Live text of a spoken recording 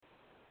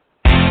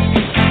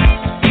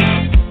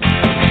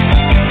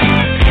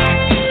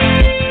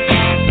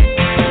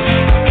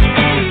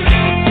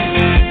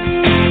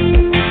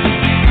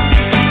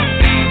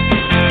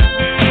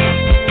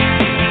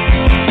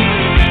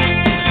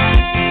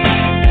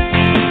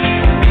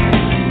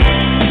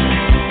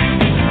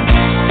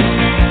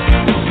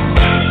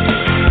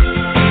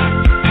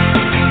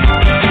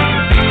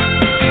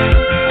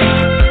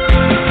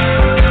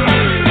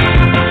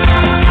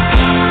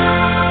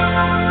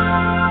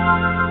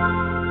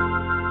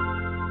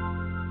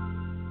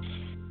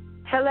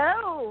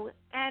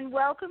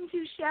welcome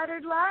to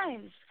Shattered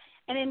Lives,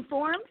 an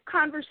informed,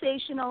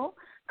 conversational,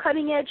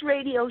 cutting-edge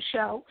radio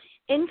show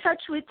in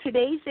touch with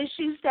today's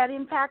issues that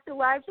impact the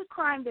lives of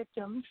crime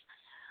victims,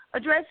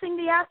 addressing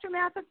the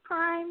aftermath of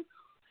crime,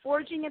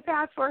 forging a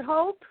path for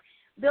hope,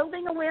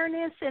 building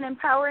awareness, and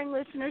empowering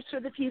listeners for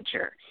the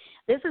future.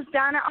 This is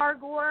Donna R.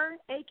 Gore,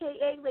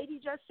 a.k.a. Lady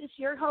Justice,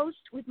 your host,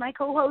 with my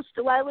co-host,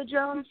 Delilah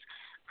Jones,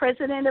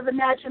 president of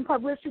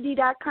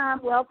ImaginePublicity.com,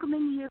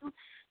 welcoming you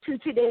to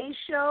today's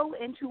show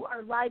and to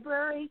our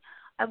library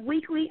of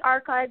weekly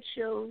archived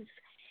shows.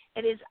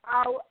 It is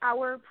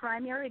our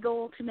primary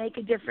goal to make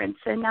a difference.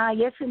 And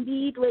yes,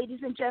 indeed, ladies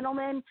and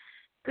gentlemen,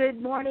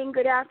 good morning,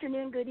 good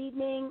afternoon, good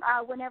evening,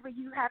 whenever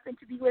you happen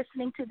to be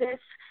listening to this.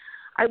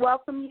 I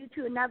welcome you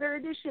to another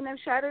edition of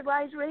Shattered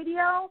Lives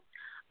Radio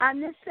on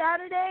this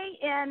Saturday.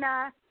 And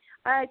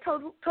I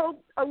told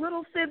a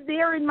little fib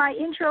there in my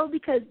intro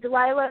because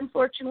Delilah,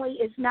 unfortunately,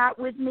 is not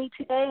with me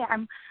today.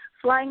 I'm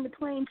flying the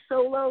plane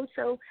solo,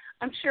 so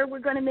I'm sure we're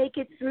going to make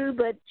it through,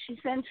 but she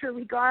sends her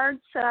regards.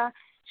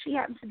 She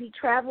happens to be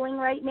traveling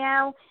right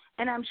now,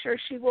 and I'm sure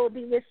she will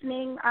be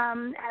listening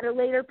at a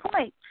later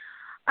point.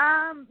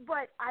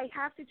 But I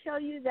have to tell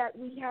you that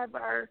we have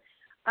our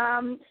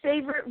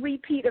favorite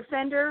repeat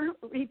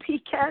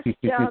guest,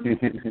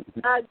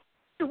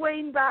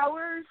 Duane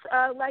Bowers,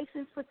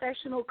 licensed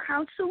professional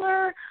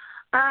counselor,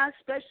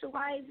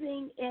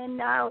 specializing in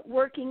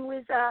working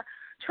with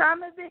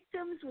trauma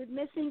victims, with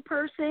missing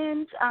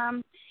persons.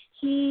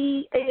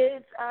 He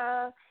is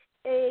a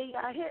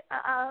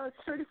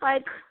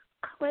certified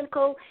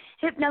clinical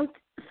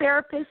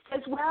hypnotherapist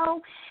as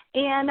well,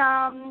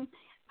 and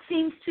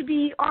seems to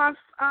be off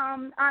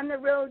on the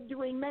road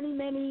doing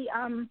many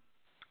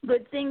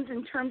good things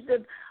in terms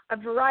of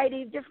a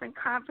variety of different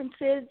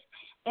conferences,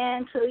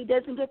 and so he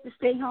doesn't get to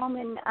stay home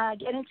and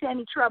get into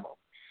any trouble.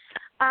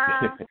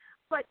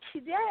 But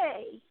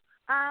today,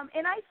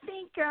 and I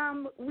think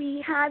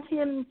we have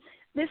him,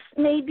 this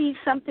may be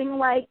something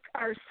like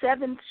our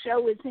 7th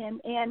show with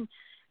him, and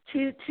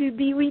to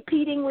be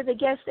repeating with a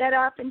guest, that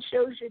often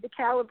shows you the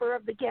caliber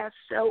of the guest.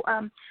 So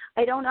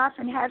I don't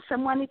often have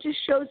someone, it just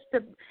shows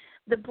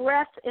the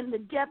breadth and the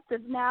depth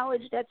of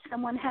knowledge that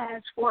someone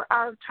has for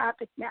our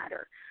topic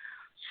matter.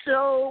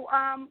 So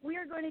we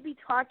are going to be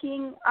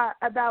talking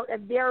about a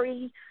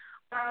very,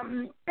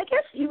 I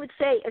guess you would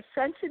say, a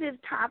sensitive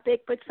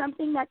topic, but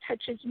something that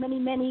touches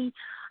many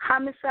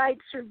homicide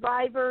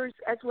survivors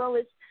as well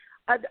as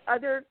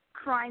other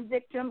crime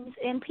victims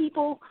and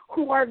people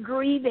who are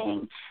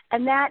grieving,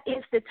 and that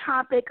is the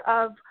topic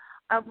of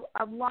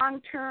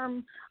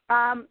long-term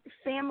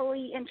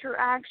family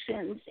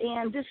interactions.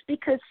 And just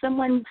because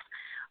someone's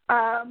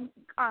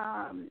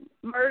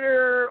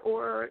murder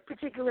or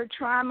particular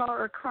trauma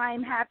or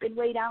crime happened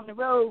way down the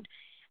road,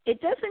 it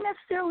doesn't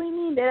necessarily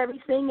mean that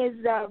everything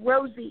is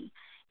rosy,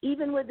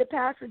 even with the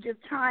passage of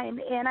time,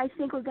 and I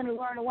think we're going to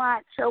learn a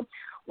lot. So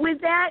with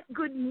that,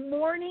 good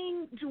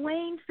morning,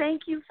 Duane.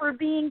 Thank you for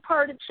being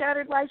part of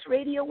Shattered Lives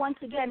Radio once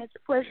again. It's a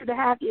pleasure to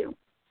have you.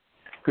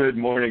 Good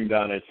morning,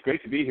 Donna. It's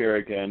great to be here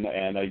again,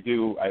 and I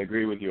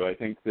agree with you. I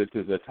think this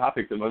is a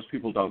topic that most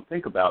people don't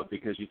think about,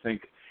 because you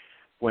think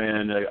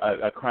when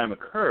a crime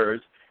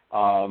occurs,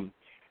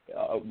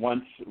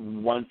 once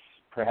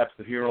perhaps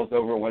the funeral's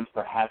over, once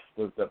perhaps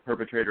the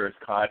perpetrator is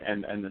caught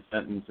and the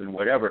sentence and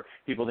whatever,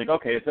 people think,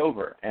 okay, it's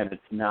over, and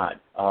it's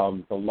not.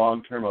 The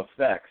long-term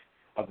effects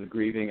of the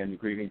grieving and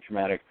grieving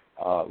traumatic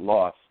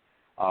loss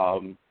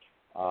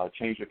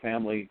change the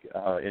family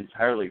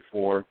entirely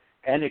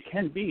and it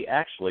can be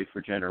actually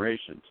for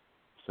generations.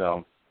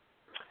 So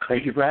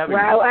thank you for having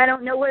me. Well, I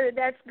don't know whether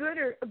that's good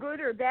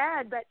or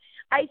bad, but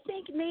I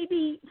think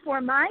maybe for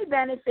my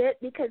benefit,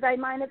 because I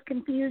might have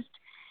confused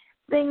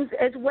things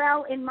as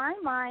well in my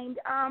mind,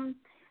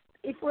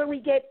 before we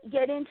get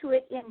into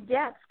it in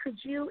depth, could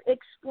you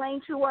explain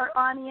to our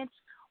audience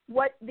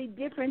what the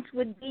difference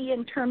would be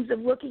in terms of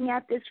looking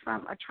at this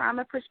from a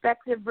trauma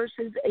perspective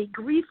versus a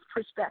grief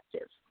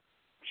perspective?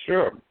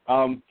 Sure.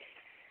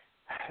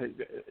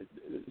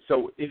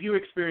 So if you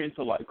experience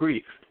a lot of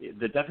grief,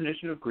 the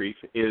definition of grief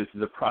is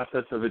the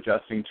process of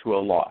adjusting to a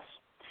loss.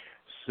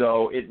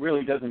 So it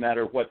really doesn't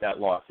matter what that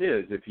loss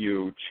is. If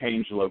you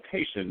change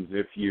locations,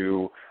 if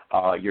your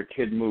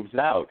kid moves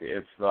out,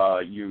 if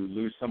you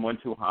lose someone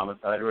to a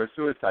homicide or a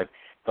suicide,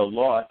 the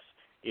loss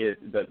is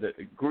the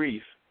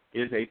grief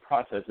is a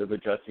process of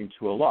adjusting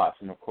to a loss.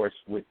 And, of course,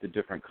 with the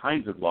different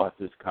kinds of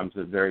losses comes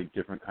a very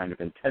different kind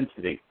of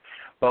intensity.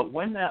 But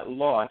when that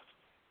loss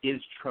is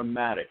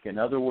traumatic, in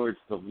other words,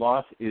 the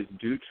loss is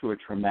due to a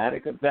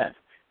traumatic event,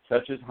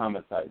 such as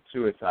homicide,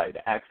 suicide,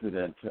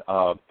 accident,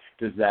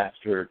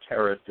 disaster,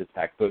 terrorist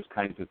attack, those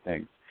kinds of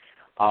things,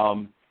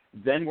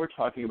 then we're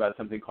talking about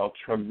something called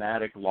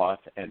traumatic loss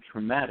and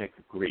traumatic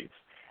grief.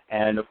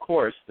 And, of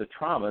course, the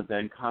trauma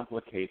then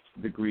complicates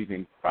the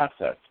grieving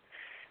process.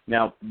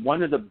 Now,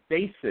 one of the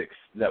basics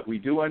that we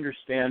do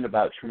understand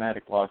about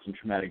traumatic loss and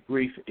traumatic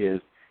grief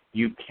is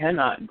you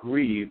cannot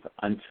grieve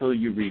until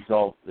you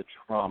resolve the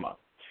trauma.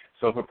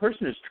 So if a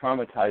person is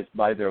traumatized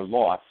by their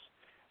loss,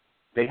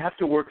 They have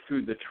to work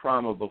through the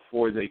trauma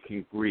before they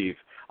can grieve.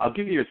 I'll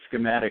give you a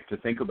schematic to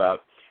think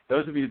about.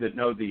 Those of you that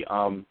know the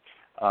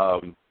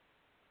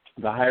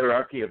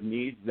hierarchy of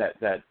needs,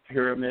 that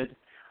pyramid,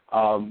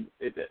 the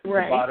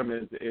bottom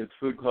is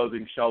food,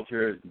 clothing,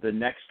 shelter. The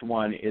next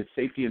one is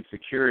safety and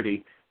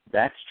security.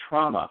 That's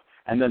trauma.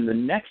 And then the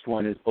next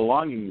one is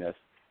belongingness,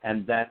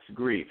 and that's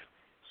grief.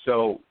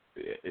 So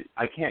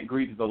I can't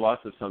grieve the loss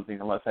of something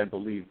unless I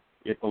believe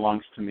it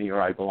belongs to me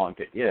or I belong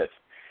to it.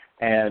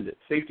 And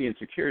safety and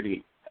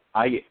security,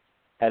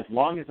 as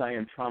long as I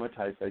am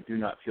traumatized, I do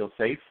not feel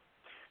safe.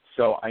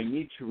 So I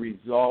need to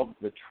resolve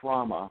the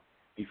trauma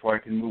before I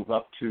can move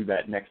up to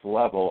that next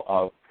level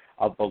of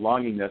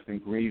belongingness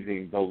and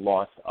grieving the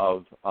loss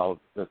of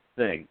the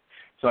thing.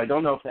 So I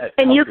don't know if that.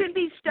 And you can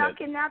be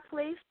stuck in that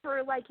place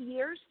for like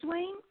years,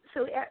 Duane.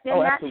 So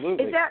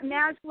absolutely. Is that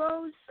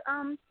Maslow's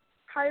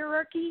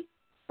hierarchy,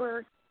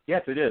 or?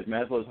 Yes, it is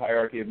Maslow's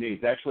hierarchy of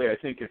needs. Actually, I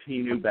think if he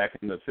knew back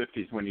in the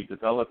 50s when he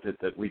developed it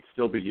that we'd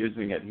still be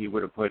using it, he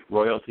would have put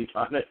royalties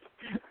on it.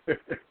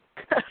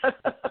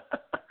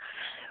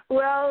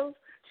 Well,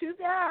 too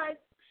bad.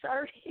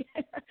 Sorry.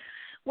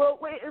 Well,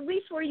 at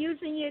least we're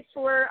using it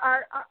for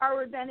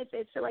our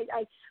benefit, so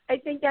I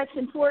think that's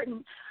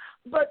important.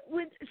 But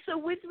with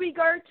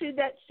regard to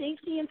that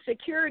safety and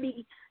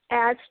security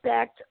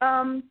aspect,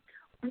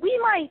 we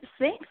might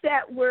think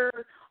that we're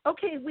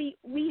okay.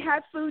 We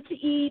have food to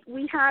eat.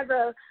 We have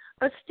a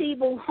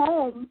stable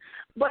home.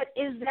 But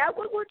is that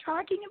what we're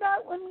talking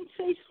about when we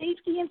say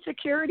safety and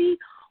security,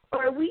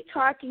 or are we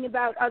talking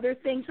about other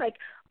things like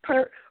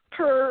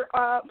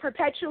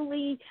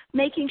perpetually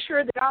making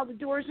sure that all the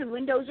doors and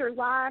windows are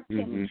locked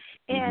and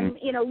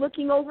you know,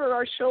 looking over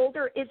our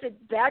shoulder? Is it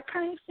that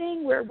kind of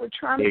thing where we're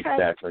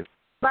traumatized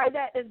by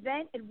that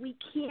event and we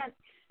can't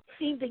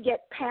seem to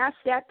get past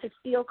that to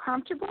feel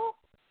comfortable?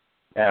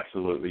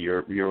 Absolutely.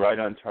 You're right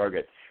on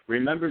target.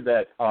 Remember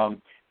that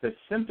the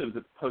symptoms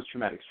of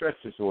post-traumatic stress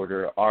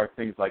disorder are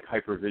things like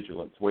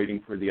hypervigilance,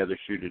 waiting for the other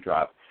shoe to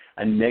drop,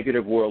 a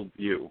negative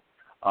worldview,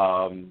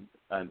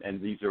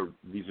 and these are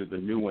the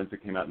new ones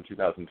that came out in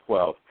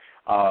 2012.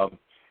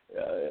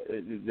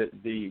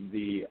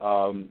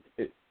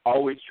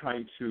 Always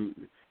trying to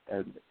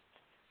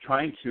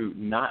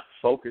not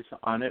focus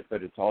on it,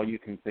 but it's all you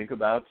can think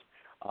about,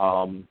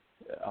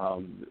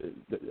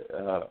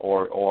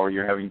 or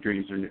you're having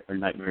dreams or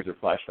nightmares or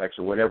flashbacks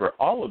or whatever.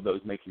 All of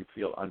those make you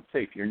feel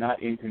unsafe. You're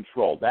not in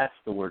control. That's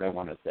the word I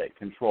want to say,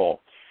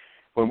 control.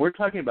 When we're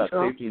talking about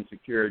safety and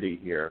security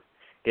here,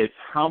 it's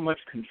how much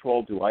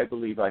control do I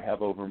believe I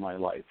have over my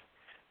life.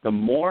 The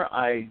more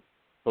I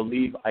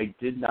believe I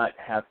did not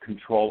have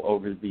control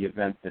over the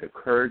event that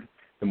occurred,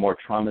 the more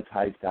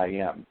traumatized I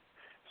am.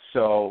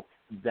 So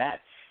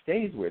that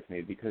stays with me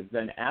because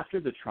then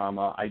after the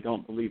trauma, I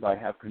don't believe I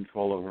have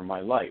control over my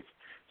life.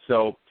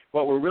 So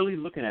what we're really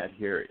looking at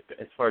here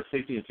as far as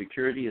safety and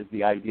security is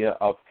the idea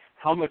of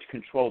how much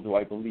control do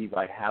I believe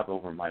I have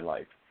over my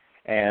life.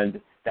 And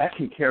that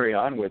can carry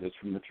on with us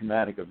from the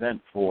traumatic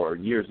event for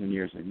years and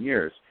years and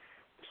years.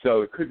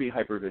 So it could be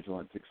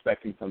hypervigilance,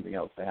 expecting something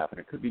else to happen.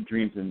 It could be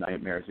dreams and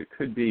nightmares. It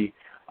could be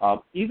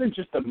even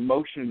just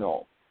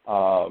emotional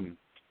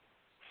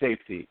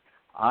safety.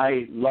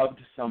 I loved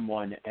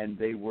someone and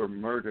they were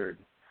murdered,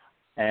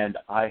 and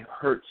I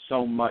hurt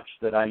so much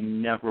that I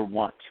never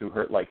want to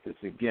hurt like this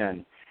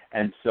again,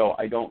 and so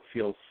I don't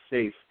feel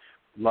safe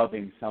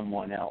loving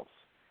someone else.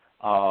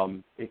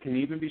 It can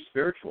even be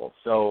spiritual.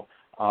 So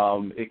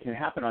it can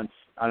happen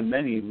on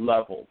many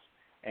levels.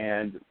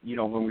 And, you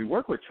know, when we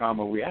work with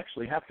trauma, we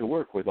actually have to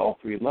work with all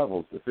three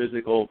levels, the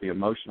physical, the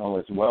emotional,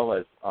 as well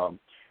as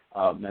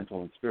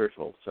mental and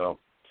spiritual. So,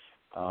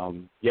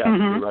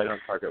 you're right on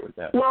target with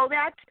that. Well,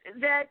 that's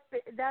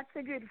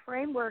a good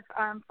framework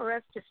for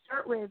us to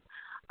start with.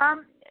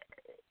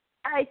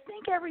 I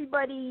think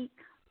everybody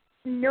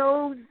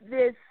knows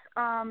this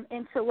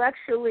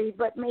intellectually,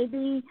 but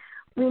maybe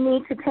we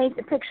need to paint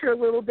the picture a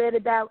little bit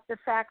about the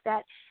fact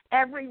that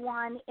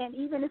everyone, and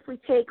even if we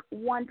take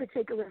one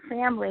particular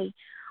family,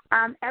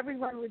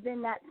 everyone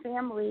within that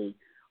family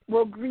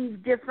will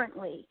grieve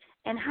differently.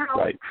 And how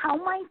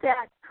might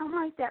that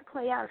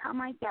play out? How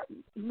might that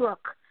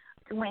look,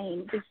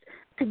 Duane? Just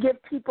to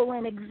give people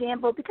an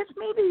example, because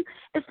maybe,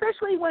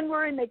 especially when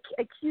we're in the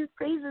acute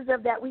phases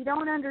of that, we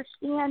don't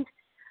understand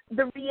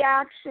the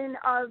reaction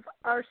of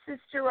our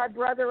sister, our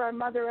brother, our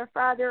mother, our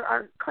father,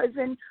 our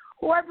cousin,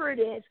 whoever it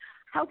is.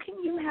 How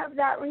can you have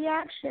that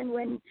reaction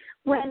when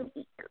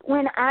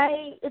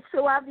it's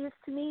so obvious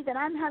to me that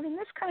I'm having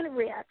this kind of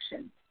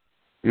reaction?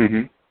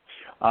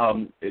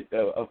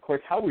 Of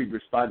course, how we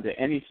respond to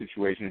any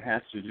situation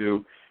has to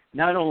do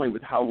not only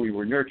with how we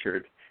were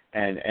nurtured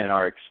and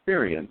our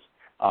experience,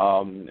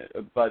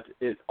 but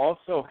it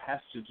also has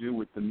to do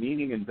with the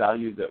meaning and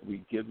value that we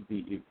give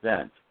the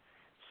event.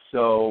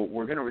 So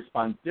we're going to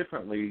respond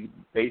differently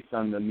based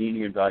on the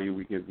meaning and value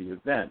we give the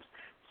event.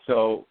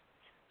 So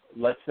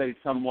let's say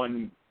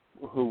someone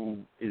who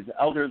is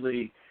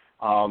elderly,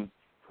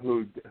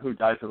 who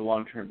dies of a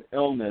long-term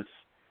illness,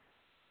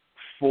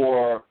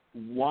 for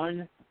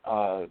one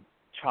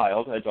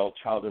adult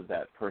child of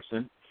that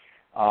person,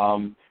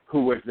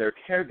 who was their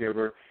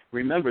caregiver.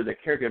 Remember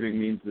that caregiving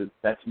means that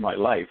that's my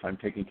life. I'm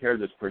taking care of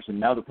this person.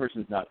 Now the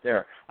person's not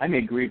there. I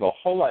may grieve a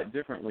whole lot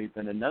differently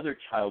than another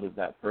child of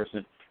that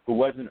person who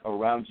wasn't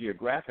around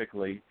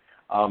geographically,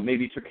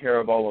 maybe took care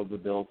of all of the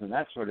bills and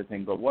that sort of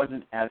thing, but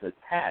wasn't as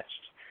attached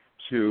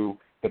to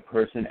the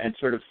person and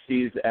sort of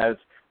sees as,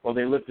 well,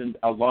 they lived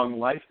a long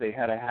life, they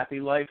had a happy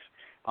life,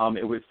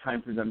 it was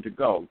time for them to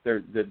go.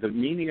 The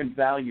meaning and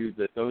value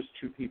that those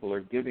two people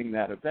are giving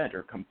that event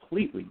are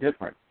completely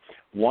different.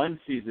 One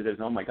sees it as,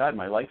 oh, my God,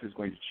 my life is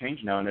going to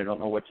change now, and I don't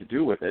know what to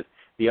do with it.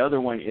 The other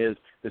one is,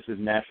 this is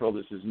natural,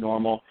 this is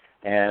normal,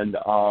 and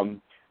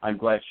I'm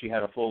glad she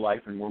had a full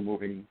life, and we're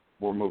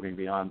moving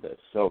beyond this.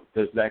 So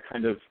does that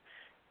kind of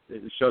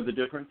show the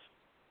difference?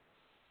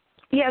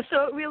 Yeah,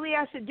 so it really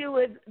has to do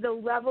with the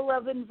level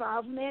of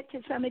involvement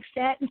to some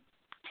extent.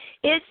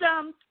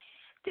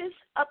 Does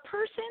a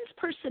person's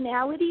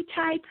personality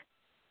type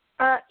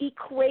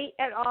equate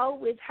at all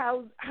with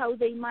how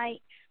they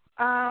might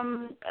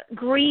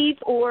grieve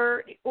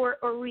or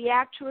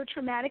react to a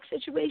traumatic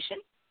situation?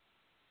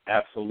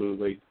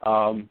 Absolutely.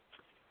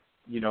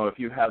 If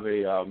you have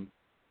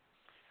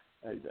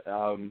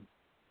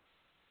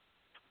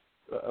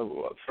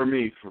for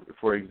me,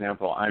 for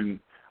example, I'm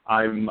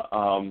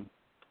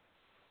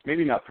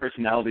maybe not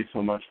personality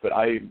so much, but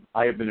I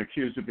have been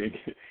accused of being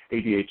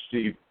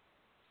ADHD.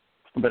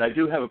 But I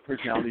do have a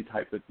personality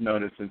type that's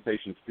known as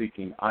sensation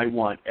seeking. I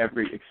want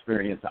every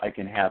experience I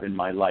can have in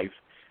my life,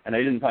 and I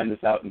didn't find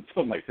this out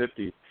until my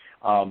 50s.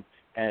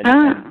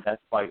 And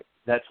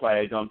that's why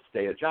I don't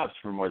stay at jobs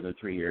for more than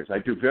 3 years. I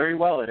do very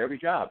well at every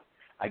job.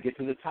 I get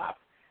to the top,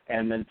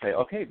 and then say,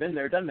 okay, been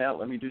there, done that.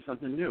 Let me do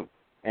something new.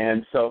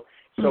 And so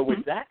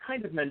with that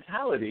kind of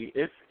mentality,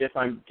 if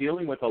I'm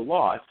dealing with a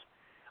loss,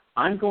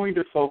 I'm going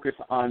to focus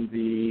on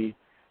the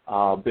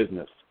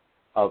business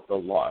of the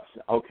loss.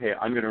 Okay,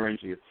 I'm going to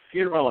arrange the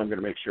funeral. I'm going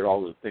to make sure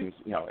all the things,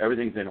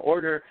 everything's in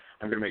order.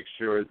 I'm going to make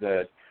sure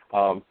that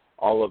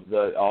all of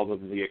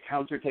the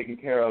accounts are taken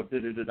care of.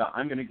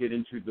 I'm going to get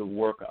into the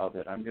work of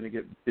it. I'm going to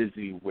get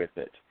busy with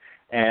it,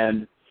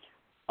 and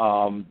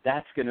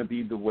that's going to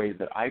be the way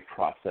that I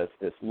process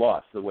this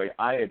loss, the way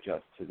I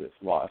adjust to this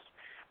loss.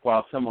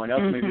 While someone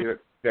else may be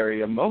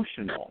very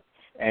emotional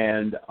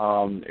and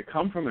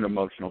come from an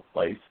emotional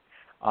place.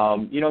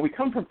 We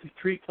come from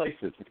three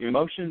places: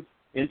 emotions,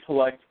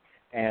 intellect,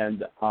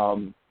 and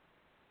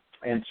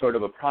sort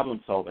of a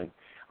problem solving.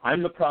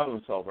 I'm the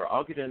problem solver.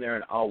 I'll get in there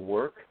and I'll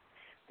work.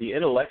 The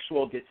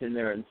intellectual gets in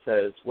there and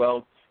says,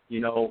 well,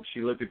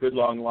 she lived a good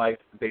long life.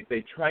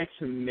 They try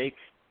to make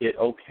it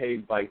okay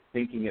by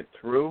thinking it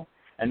through,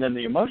 and then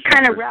the emotional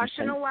kind of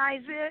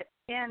rationalize it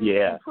and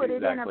put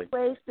it in a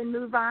place and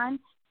move on.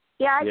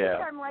 Yeah, I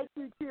think I'm like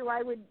you too.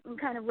 I would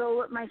kind of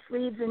roll up my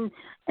sleeves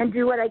and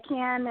do what I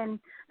can and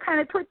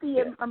kind of put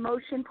the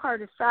emotion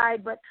part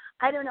aside. But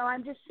I don't know.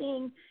 I'm just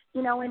seeing,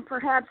 and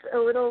perhaps a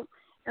little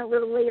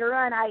later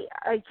on, I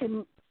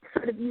can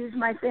sort of use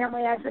my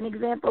family as an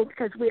example,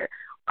 because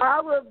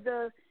all of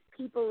the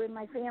people in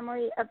my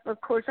family,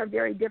 of course, are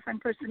very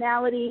different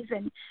personalities,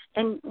 and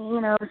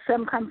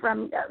some come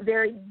from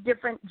very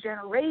different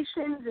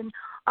generations and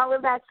all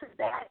of that. So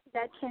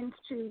that tends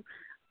to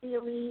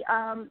really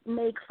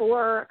make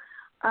for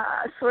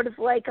sort of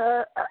like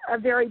a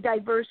very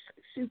diverse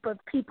soup of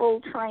people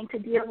trying to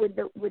deal with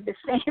the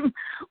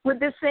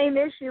same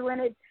issue. And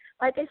it,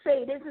 like I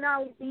say, it isn't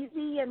always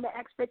easy. And the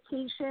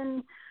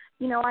expectation,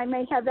 I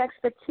may have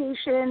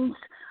expectations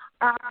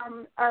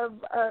of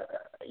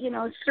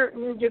a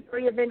certain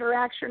degree of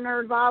interaction or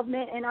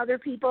involvement, and other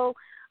people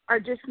are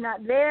just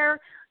not there.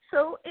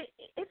 So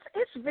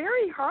it's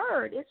very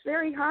hard. It's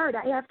very hard,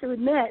 I have to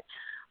admit.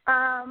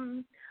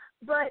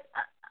 But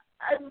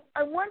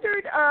I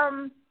wondered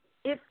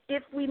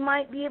if we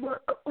might be able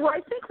 – well,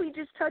 I think we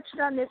just touched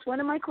on this.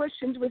 One of my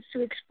questions was to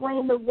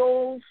explain the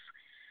roles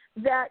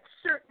that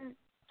certain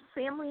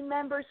family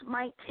members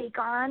might take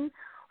on.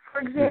 For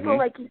example,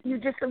 like you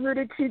just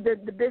alluded to,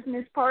 the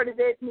business part of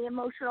it and the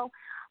emotional.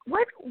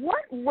 What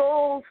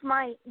roles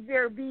might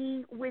there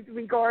be with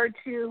regard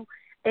to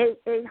a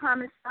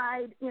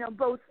homicide,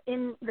 both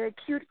in the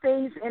acute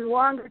phase and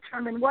longer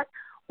term, and what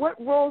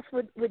roles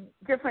would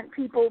different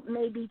people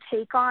maybe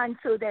take on,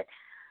 so that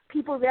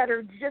people that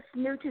are just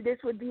new to this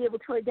would be able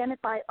to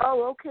identify,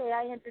 oh, okay,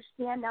 I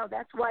understand now.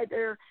 That's why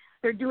they're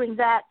doing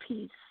that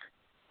piece.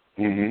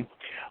 And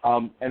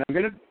I'm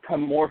going to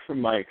come more from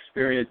my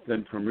experience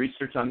than from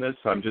research on this,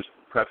 so I'm just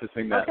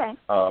prefacing that.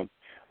 Okay.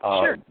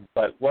 Sure.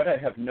 But what I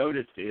have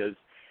noticed is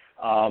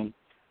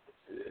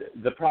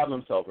the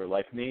problem solver,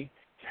 like me,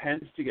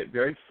 tends to get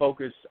very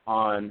focused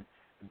on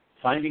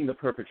finding the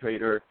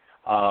perpetrator,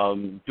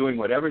 doing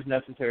whatever's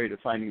necessary to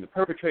finding the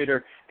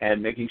perpetrator,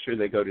 and making sure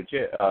they go to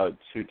jail,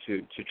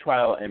 to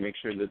trial, and make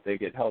sure that they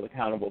get held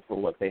accountable for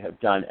what they have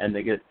done, and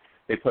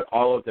they put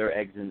all of their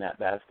eggs in that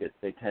basket.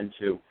 They tend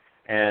to,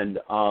 and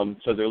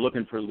so they're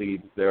looking for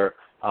leads. They're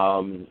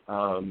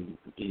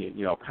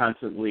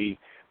constantly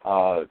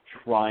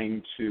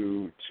trying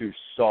to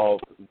solve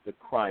the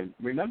crime.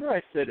 Remember,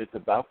 I said it's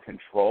about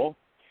control.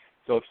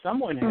 So if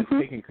someone has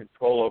taken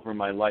control over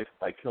my life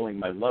by killing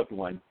my loved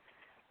one,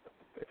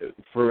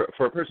 for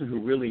a person who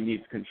really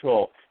needs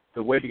control,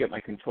 the way to get my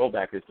control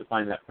back is to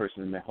find that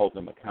person and hold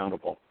them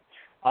accountable.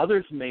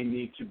 Others may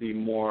need to be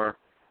more,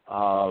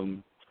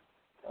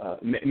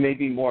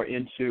 maybe more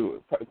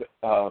into,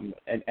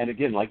 and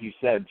again, like you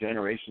said,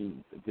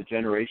 the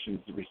generations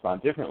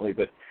respond differently,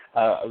 but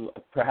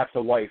perhaps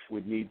a wife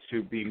would need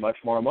to be much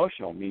more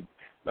emotional.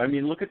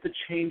 Look at the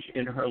change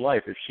in her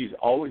life. If she's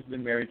always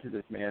been married to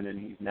this man and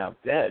he's now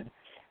dead,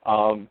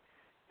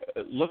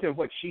 look at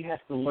what she has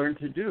to learn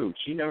to do.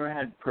 She never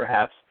had,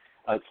 perhaps,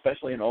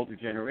 especially an older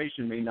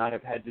generation, may not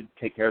have had to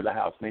take care of the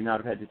house, may not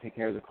have had to take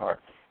care of the car.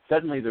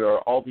 Suddenly there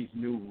are all these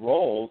new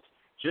roles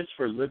just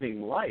for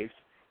living life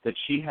that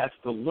she has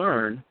to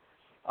learn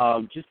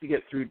just to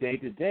get through day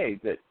to day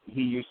that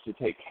he used to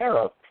take care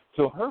of.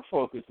 So her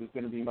focus is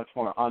going to be much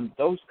more on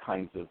those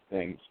kinds of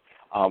things,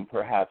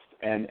 perhaps,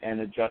 and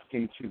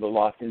adjusting to the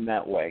loss in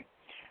that way.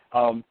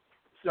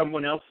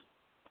 Someone else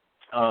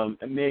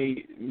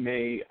may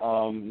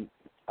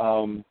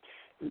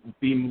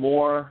be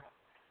more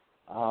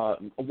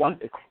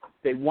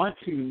they want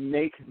to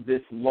make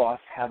this loss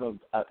have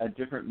a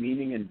different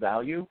meaning and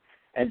value,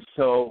 and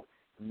so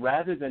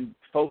rather than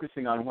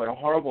focusing on what a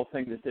horrible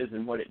thing this is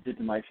and what it did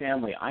to my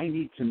family, I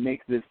need to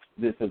make this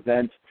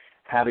event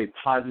have a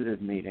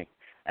positive meaning.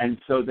 And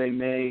so they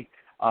may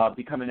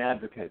become an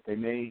advocate. They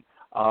may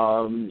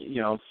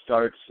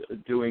start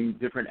doing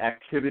different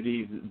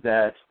activities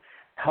that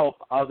help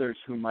others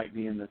who might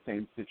be in the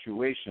same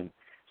situation.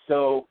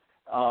 So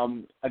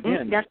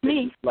again, that's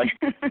me.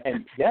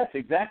 And yes,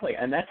 exactly.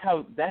 And that's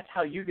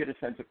how you get a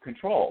sense of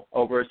control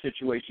over a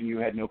situation you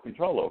had no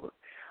control over.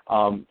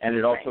 And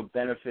it also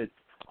benefits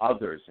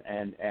others,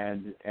 and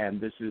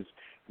this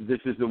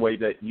is the way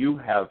that you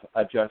have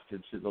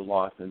adjusted to the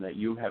loss and that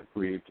you have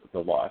grieved the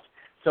loss.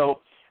 So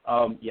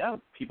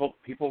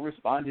people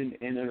respond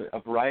in a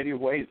variety of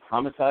ways.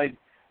 Homicide,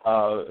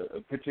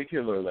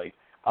 particularly,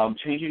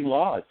 changing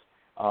laws.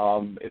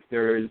 If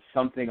there is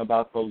something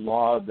about the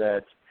law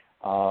that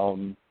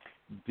and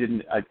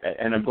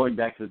I'm going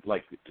back to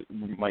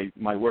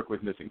my work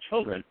with missing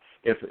children.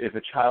 If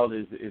a child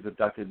is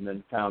abducted and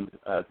then found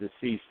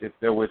deceased, if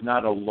there was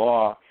not a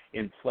law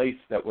in place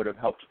that would have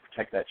helped to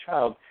protect that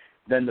child,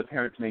 then the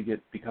parents may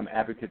become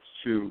advocates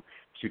to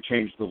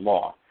change the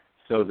law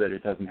so that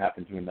it doesn't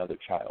happen to another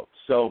child.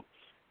 So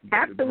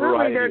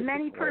absolutely, there are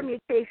many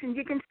permutations.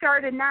 You can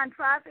start a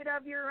nonprofit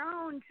of your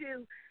own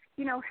to,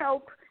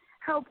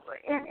 help,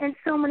 and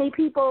so many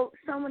people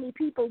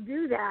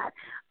do that.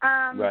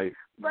 Right.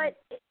 But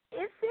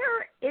is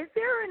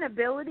there an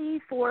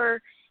ability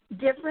for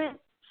different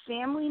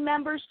family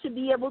members to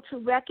be able to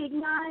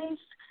recognize,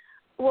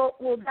 well,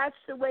 that's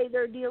the way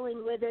they're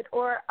dealing with it,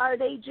 or are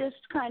they just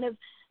kind of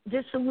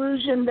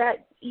disillusioned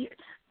that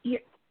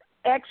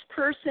X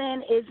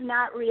person is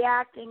not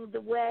reacting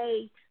the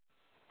way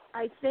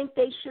I think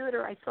they should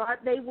or I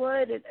thought they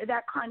would,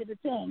 that kind of a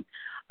thing?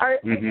 Are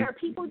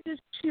people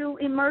just too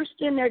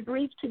immersed in their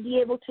grief to be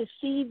able to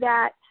see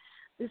that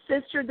the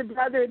sister, the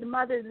brother, the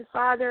mother, the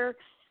father,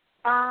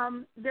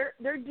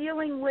 they're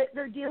dealing with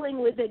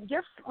it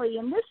differently?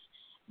 And this,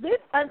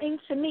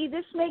 to me,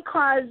 this may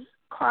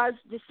cause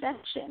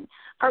dissension.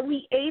 Are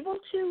we able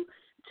to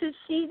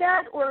see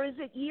that, or is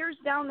it years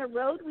down the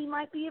road we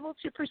might be able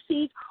to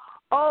perceive,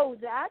 oh,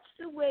 that's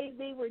the way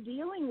they were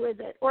dealing with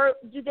it? Or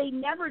do they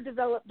never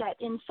develop that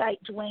insight,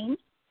 Duane?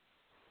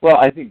 Well,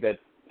 I think that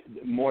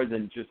more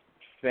than just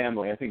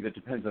family, I think that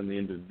depends on the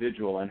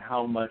individual and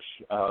how much,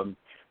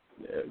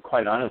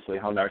 quite honestly,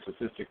 how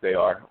narcissistic they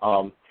are.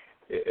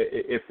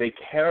 If they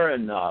care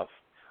enough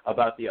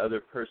about the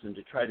other person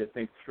to try to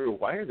think through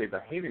why are they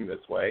behaving this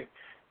way,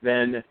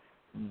 then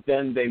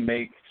they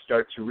may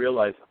start to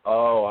realize,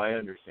 oh, I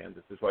understand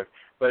this is why.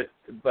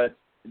 But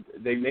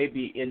they may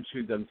be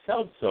into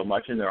themselves so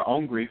much in their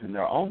own grief and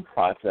their own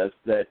process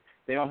that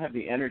they don't have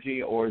the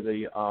energy or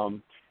the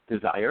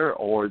desire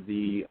or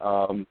the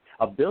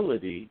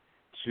ability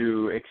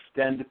to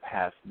extend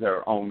past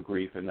their own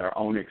grief and their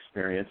own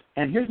experience.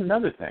 And here's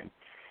another thing.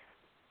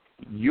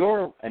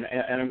 And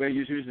I'm going to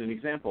use you as an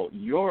example,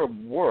 your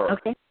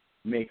work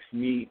makes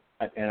me,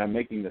 and I'm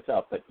making this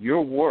up, but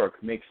your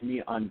work makes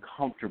me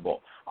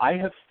uncomfortable. I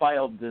have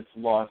filed this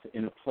loss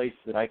in a place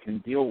that I can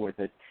deal with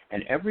it,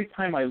 and every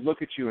time I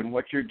look at you and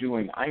what you're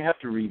doing, I have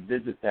to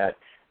revisit that,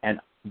 and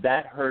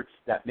that hurts,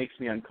 that makes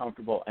me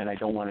uncomfortable, and I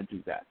don't want to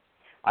do that.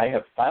 I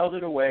have filed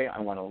it away, I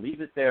want to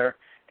leave it there,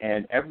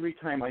 and every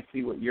time I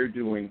see what you're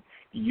doing,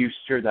 you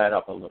stir that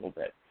up a little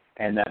bit,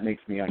 and that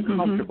makes me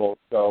uncomfortable.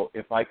 So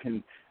if I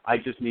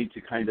just need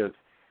to kind of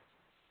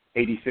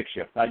 86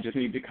 you. I just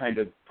need to kind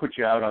of put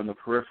you out on the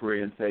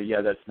periphery and say,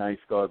 yeah, that's nice,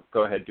 go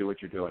ahead, do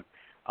what you're doing.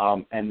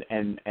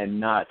 And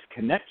not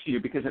connect to you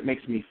because it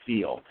makes me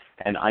feel,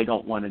 and I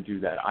don't want to do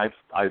that.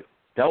 I've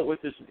dealt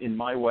with this in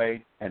my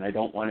way, and I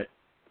don't want it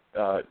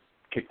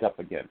kicked up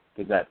again.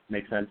 Does that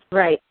make sense?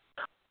 Right.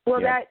 Well,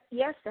 that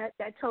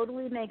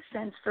totally makes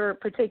sense for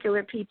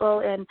particular people,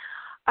 and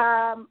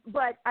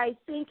but I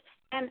think,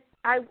 and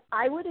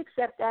I would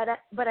accept that,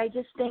 but I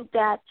just think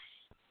that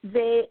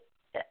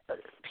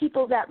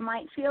people that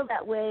might feel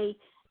that way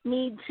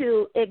need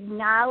to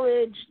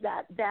acknowledge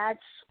that that's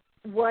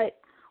what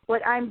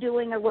I'm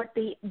doing or what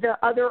the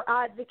other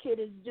advocate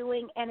is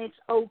doing, and it's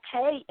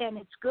okay and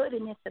it's good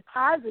and it's a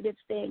positive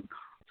thing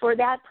for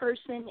that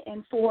person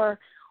and for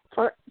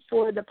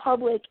the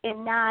public,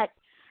 and not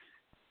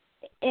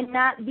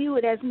view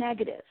it as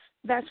negative.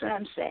 That's what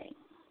I'm saying.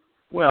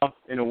 Well,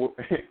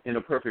 in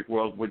a perfect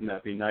world, wouldn't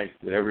that be nice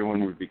that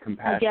everyone would be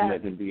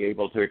compassionate and be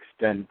able to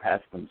extend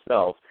past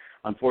themselves?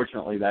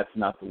 Unfortunately, that's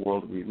not the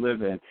world we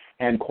live in.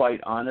 And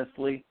quite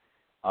honestly,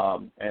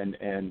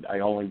 and I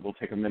only will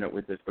take a minute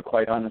with this, but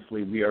quite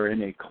honestly, we are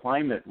in a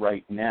climate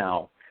right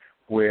now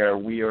where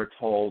we are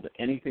told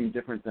anything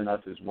different than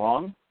us is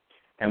wrong,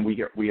 and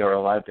we are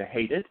allowed to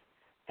hate it,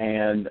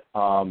 and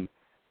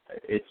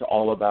it's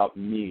all about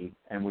me.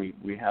 And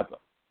we have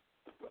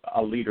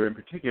a leader in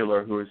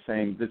particular who is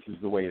saying this is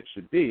the way it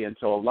should be. And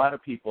so a lot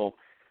of people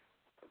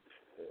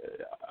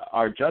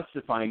are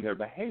justifying their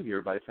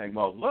behavior by saying,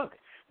 well, look,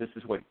 this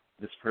is what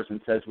this person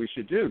says we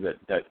should do,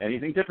 that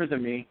anything different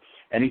than me,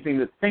 anything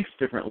that thinks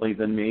differently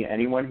than me,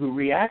 anyone who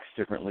reacts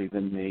differently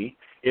than me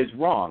is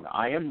wrong.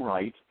 I am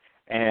right,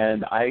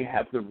 and I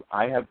have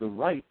the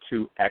right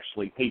to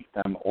actually hate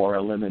them or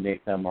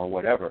eliminate them or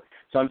whatever.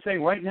 So I'm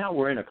saying right now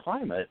we're in a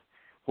climate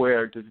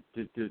where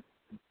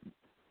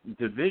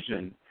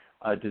division,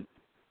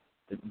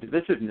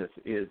 divisiveness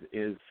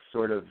is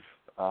sort of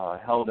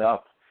held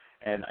up,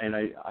 and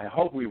I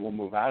hope we will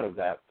move out of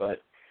that.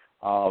 But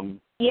because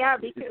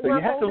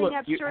we're holding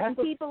up certain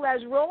people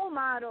as role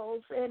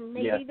models, and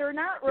maybe they're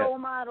not role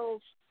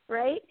models,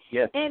 right?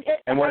 Yes. And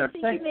what I I'm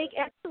think saying, you make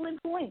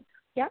excellent points.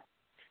 Yep.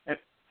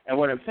 And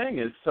what I'm saying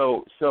is,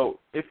 so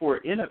if we're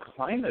in a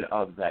climate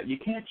of that, you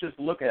can't just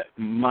look at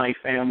my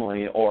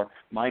family or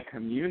my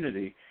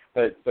community,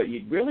 but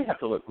you really have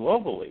to look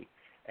globally.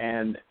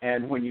 And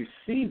when you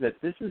see that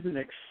this is an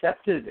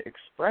accepted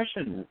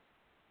expression,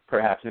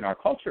 perhaps in our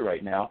culture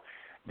right now,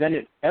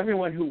 then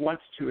everyone who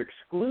wants to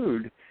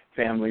exclude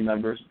family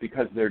members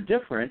because they're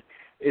different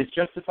is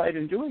justified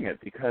in doing it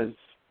because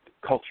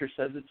culture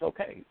says it's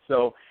okay.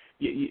 So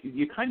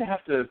you kind of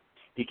have to.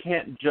 You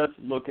can't just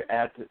look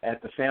at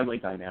the family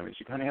dynamics.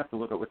 You kind of have to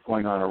look at what's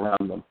going on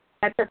around them.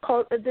 At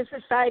the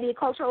society,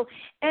 cultural,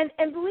 and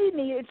believe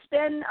me, it's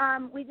been.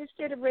 We just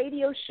did a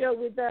radio show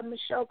with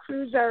Michelle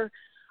Cruz, our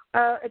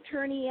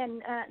attorney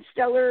and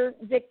stellar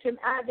victim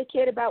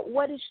advocate, about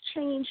what has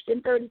changed in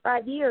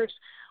 35 years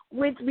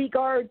with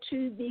regard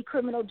to the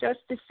criminal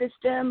justice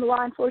system,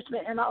 law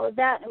enforcement, and all of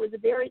that. And it was a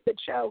very good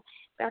show.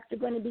 In fact, they're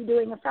going to be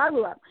doing a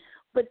follow-up.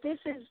 But this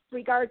is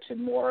regard to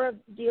more of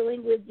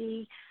dealing with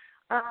the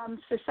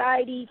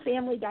society,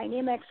 family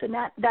dynamics, and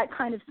that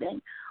kind of thing.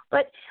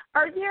 But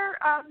are there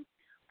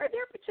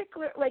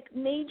particular, like,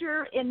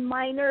 major and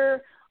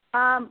minor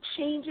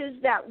changes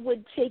that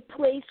would take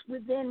place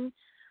within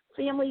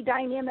family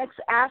dynamics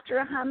after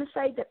a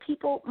homicide that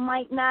people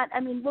might not,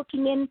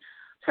 looking in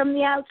from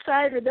the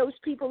outside, or those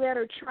people that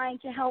are trying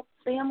to help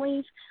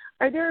families,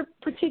 are there a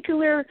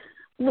particular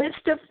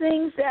list of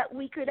things that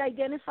we could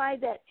identify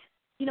that,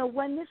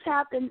 when this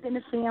happens in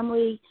a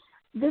family,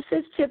 this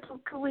is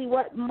typically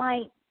what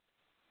might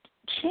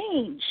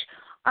change,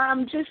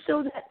 just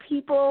so that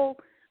people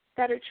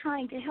that are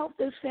trying to help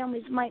those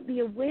families might be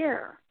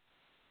aware?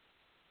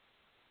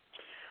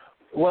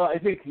 Well, I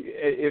think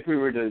if we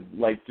were to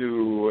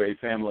do a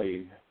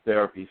family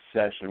therapy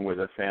session with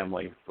a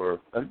family for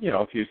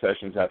a few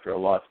sessions after a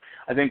loss,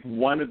 I think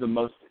one of the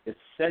most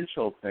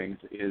essential things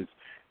is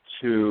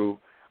to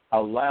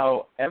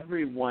allow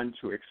everyone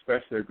to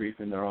express their grief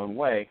in their own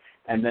way,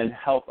 and then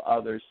help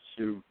others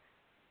to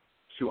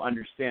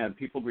understand.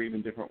 People grieve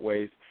in different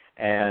ways,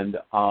 and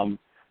I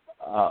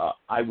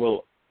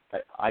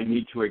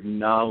need to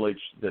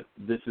acknowledge that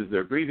this is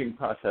their grieving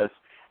process,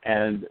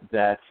 and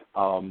that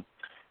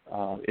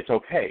it's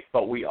okay.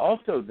 But we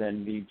also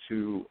then need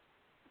to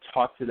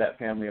talk to that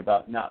family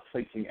about not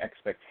placing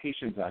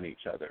expectations on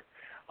each other,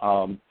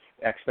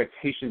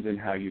 expectations in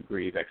how you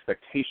grieve,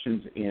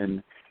 expectations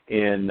in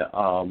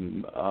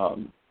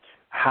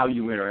how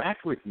you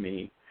interact with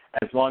me,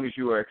 as long as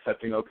you are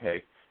accepting,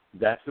 okay,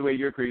 that's the way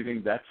you're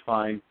grieving, that's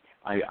fine,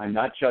 I'm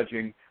not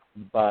judging,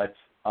 but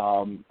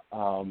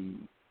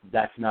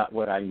that's not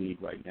what I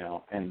need right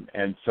now.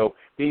 And so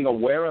being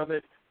aware of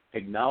it,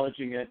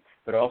 acknowledging it,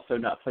 but also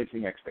not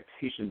placing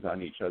expectations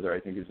on each other, I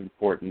think, is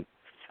important.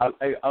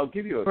 I'll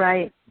give you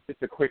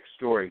just a quick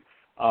story.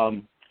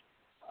 There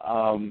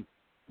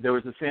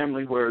was a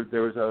family where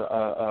there was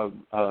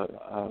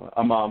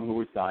a mom who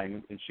was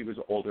dying, and she was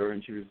older,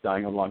 and she was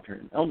dying of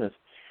long-term illness.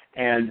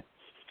 And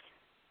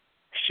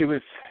she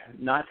was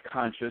not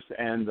conscious,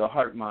 and the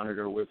heart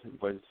monitor was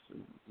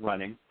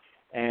running.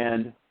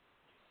 And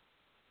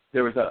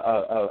there was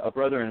a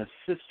brother and a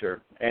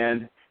sister,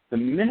 and the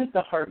minute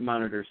the heart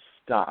monitor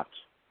stopped,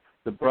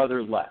 the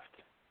brother left.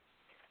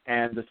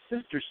 And the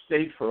sister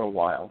stayed for a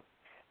while.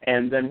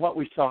 And then what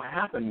we saw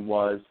happen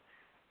was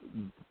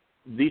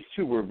these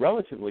two were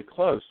relatively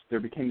close. There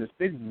became this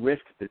big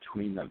rift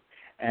between them.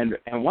 And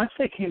once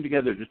they came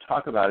together to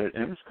talk about it,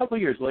 and it was a couple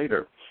of years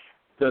later,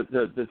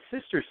 the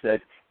sister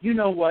said, you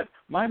know what,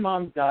 my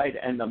mom died,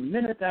 and the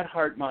minute that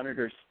heart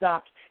monitor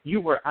stopped, you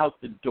were out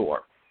the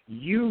door.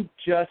 You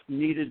just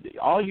needed,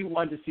 all you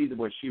wanted to see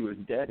was she was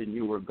dead and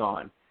you were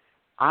gone.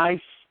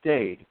 I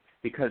stayed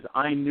because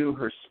I knew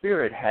her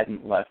spirit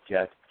hadn't left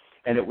yet,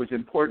 and it was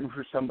important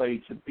for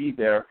somebody to be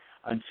there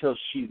until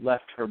she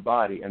left her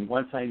body. And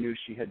once I knew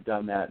she had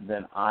done that,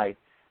 then I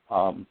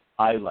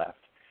left.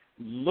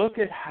 Look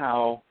at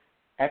how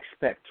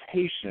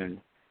expectation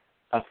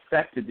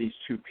affected these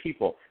two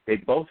people. They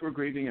both were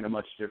grieving in a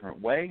much different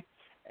way,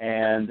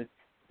 and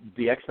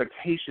the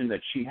expectation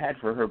that she had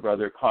for her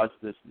brother caused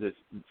this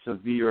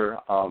severe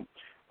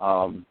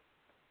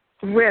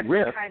rift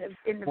kind of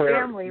in the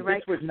family,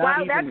 right?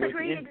 Wow, that's a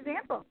great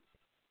example.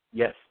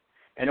 Yes,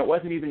 and it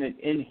wasn't even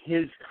in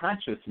his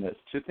consciousness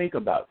to think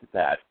about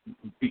that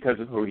because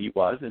of who he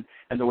was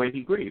and the way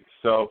he grieved.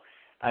 So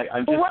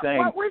I'm just saying.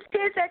 What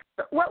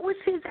was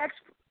his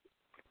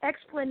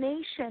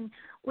explanation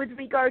with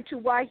regard to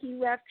why he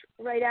left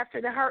right after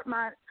the heart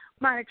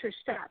monitor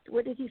stopped?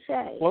 What did he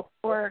say? Well,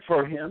 or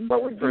for him,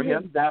 that was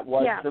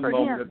the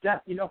moment of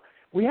death. You know,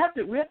 we have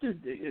to.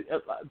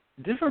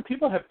 Different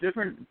people have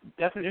different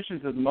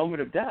definitions of the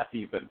moment of death.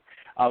 Even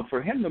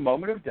for him, the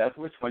moment of death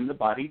was when the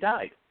body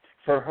died.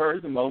 For her,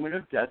 the moment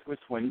of death was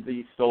when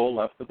the soul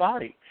left the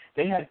body.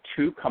 They had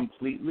two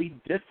completely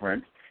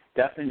different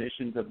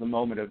definitions of the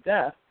moment of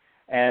death,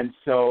 and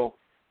so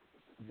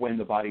when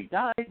the body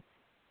died,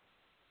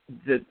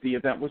 the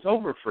event was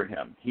over for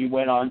him. He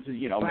went on to,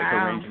 make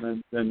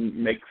arrangements and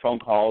make phone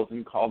calls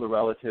and call the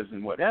relatives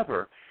and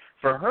whatever.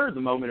 For her,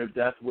 the moment of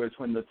death was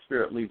when the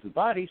spirit leaves the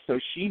body, so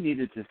she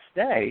needed to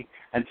stay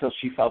until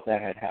she felt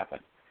that had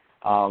happened.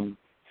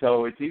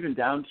 So it's even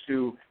down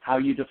to how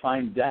you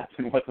define death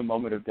and what the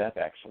moment of death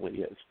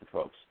actually is for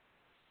folks.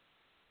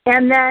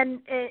 And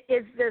then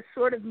is the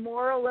sort of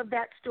moral of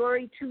that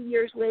story 2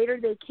 years later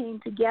they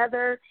came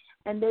together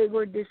and they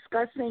were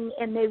discussing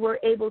and they were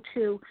able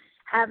to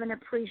have an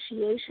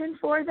appreciation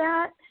for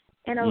that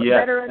and a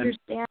better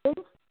understanding?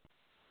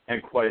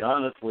 And quite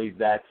honestly,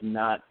 that's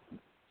not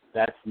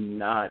the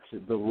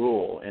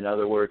rule. In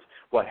other words,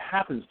 what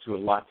happens to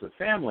lots of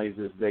families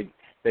is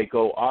they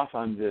go off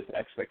on this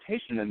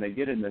expectation and they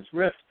get in this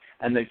rift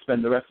and they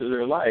spend the rest of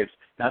their lives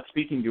not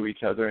speaking to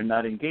each other and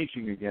not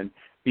engaging again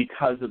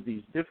because of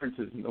these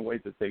differences in the way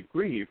that they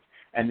grieved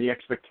and the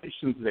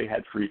expectations they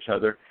had for each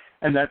other.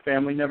 And that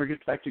family never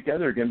gets back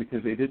together again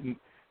because they didn't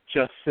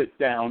just sit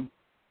down,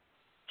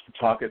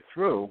 talk it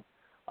through,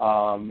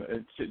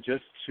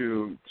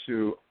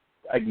 to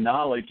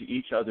acknowledge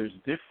each other's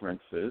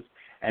differences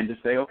and to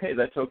say, okay,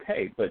 that's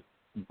okay, but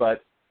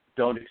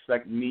don't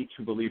expect me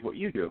to believe what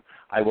you do.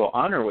 I will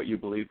honor what you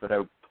believe, but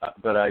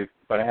I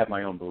have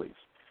my own beliefs.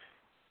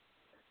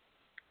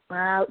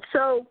 Wow.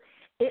 So,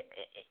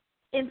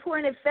 in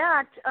point of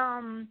fact,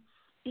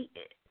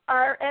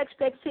 our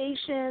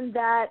expectation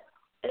that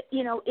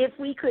if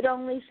we could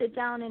only sit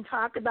down and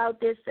talk about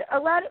this,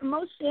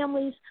 most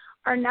families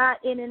are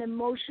not in an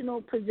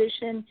emotional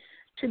position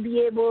to be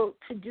able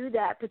to do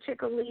that,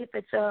 particularly if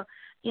it's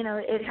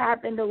it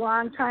happened a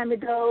long time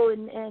ago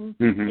and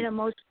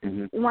most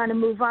want to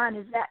move on.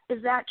 Is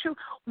that true?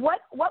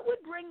 What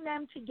would bring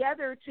them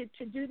together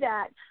to do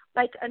that?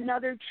 Like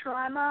another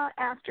trauma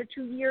after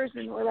 2 years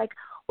and we're like,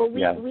 well,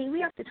 we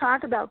have to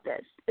talk about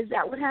this. Is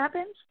that what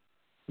happens?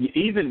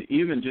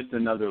 Even just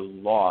another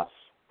loss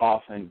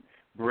often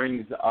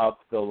brings up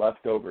the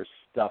leftover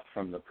stuff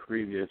from the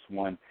previous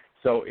one.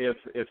 So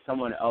if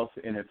someone else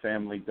in a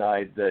family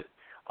died that,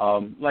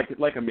 like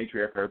a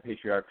matriarch or a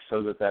patriarch,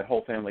 so that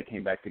whole family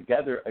came back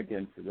together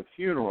again for the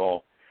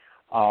funeral,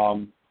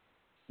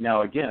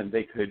 now again,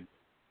 they could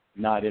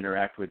not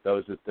interact with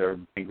those that they're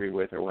angry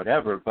with or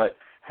whatever, but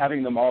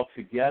having them all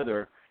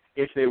together,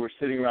 if they were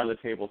sitting around the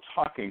table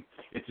talking,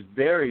 it's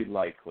very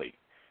likely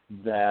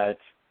that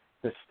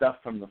the stuff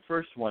from the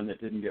first one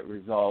that didn't get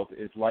resolved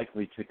is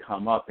likely to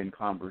come up in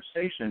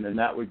conversation, and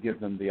that would give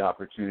them the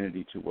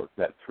opportunity to work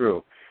that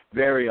through.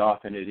 Very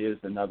often it is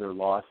another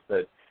loss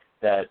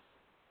that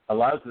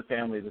allows the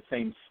family the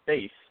same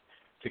space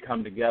to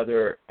come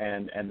together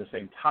and the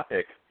same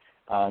topic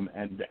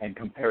and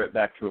compare it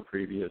back to a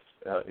previous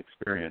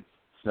experience.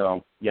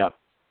 So, yeah.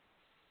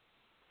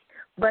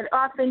 But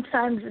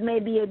oftentimes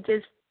maybe it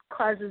just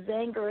causes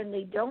anger and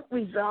they don't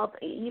resolve.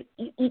 You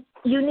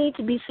need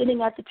to be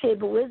sitting at the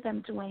table with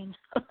them, Duane.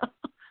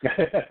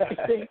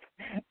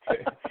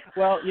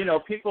 Well,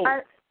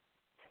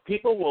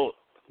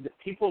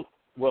 people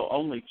will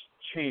only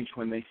change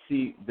when they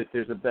see that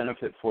there's a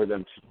benefit for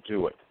them to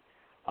do it.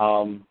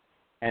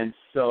 And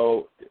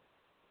so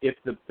if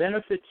the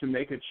benefit to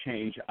make a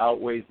change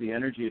outweighs the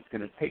energy it's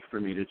going to take for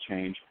me to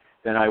change,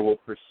 then I will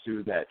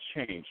pursue that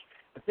change.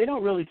 If they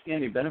don't really see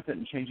any benefit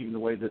in changing the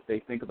way that they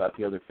think about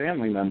the other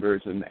family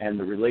members and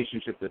the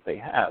relationship that they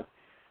have,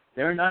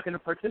 they're not going to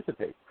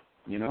participate,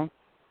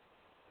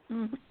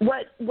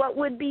 What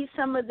would be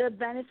some of the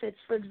benefits?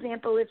 For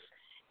example,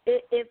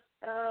 if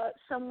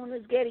someone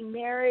was getting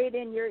married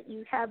and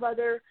you have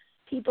other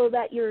people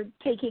that you're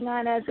taking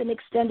on as an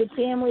extended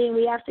family and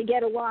we have to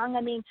get along?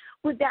 I mean,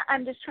 would that,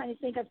 I'm just trying to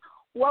think of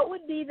what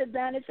would be the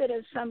benefit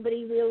of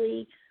somebody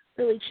really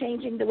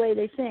changing the way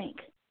they think?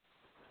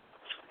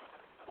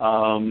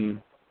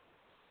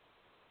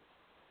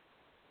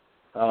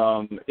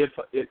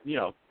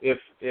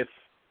 If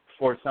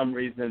for some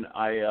reason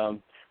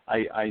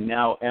I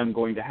now am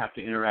going to have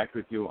to interact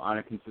with you on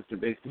a consistent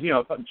basis.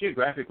 If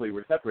geographically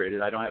we're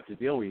separated, I don't have to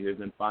deal with you,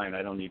 then fine,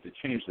 I don't need to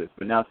change this.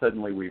 But now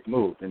suddenly we've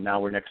moved, and now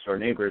we're next door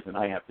neighbors, and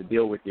I have to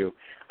deal with you.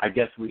 I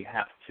guess we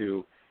have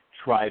to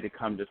try to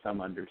come to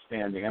some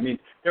understanding. I mean,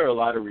 there are a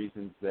lot of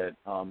reasons that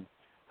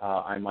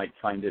I might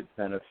find it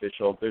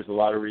beneficial. There's a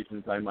lot of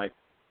reasons I might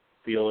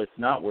feel it's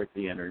not worth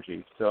the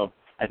energy. So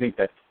I think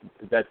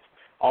that's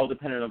all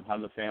dependent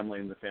upon the family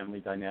and the family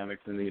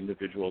dynamics and the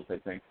individuals, I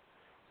think.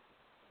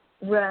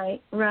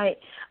 Right.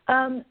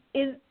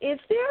 Is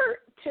there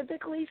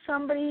typically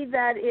somebody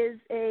that is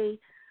a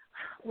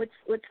what's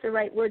the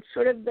right word?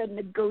 Sort of the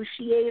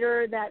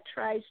negotiator that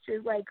tries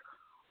to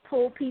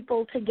pull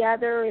people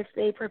together if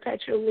they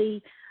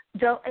perpetually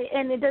don't,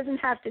 and it doesn't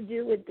have to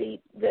do with the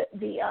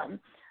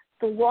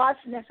loss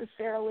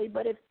necessarily,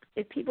 but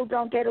if people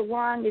don't get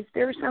along, is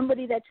there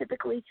somebody that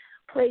typically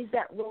plays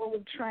that role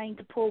of trying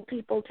to pull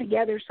people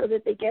together so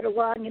that they get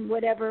along in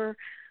whatever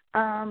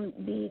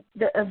the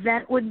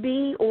event would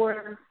be,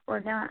 or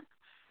not?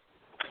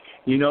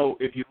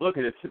 If you look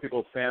at a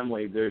typical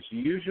family, there's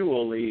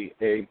usually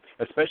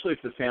especially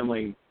if the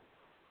family,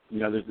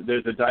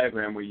 there's a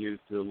diagram we use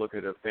to look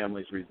at a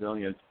family's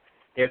resilience.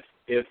 If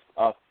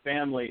a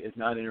family is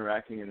not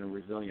interacting in a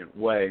resilient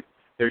way,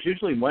 there's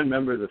usually one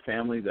member of the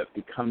family that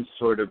becomes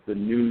sort of the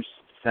news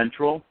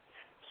central.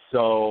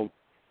 So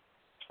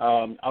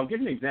I'll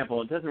give you an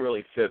example. It doesn't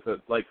really fit,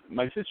 but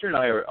my sister and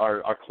I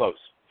are close.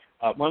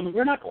 Well,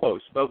 we're not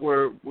close, but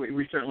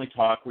we certainly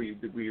talk.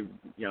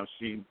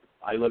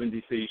 I live in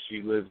D.C.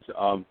 She lives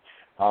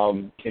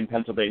in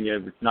Pennsylvania.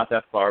 It's not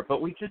that far,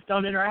 but we just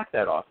don't interact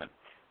that often.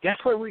 Guess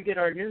where we get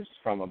our news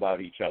from about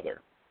each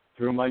other?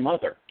 Through my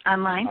mother.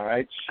 Online. All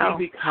right.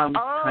 She becomes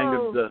kind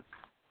of the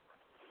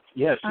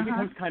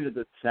becomes kind of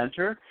the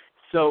center.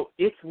 So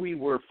if we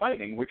were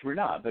fighting, which we're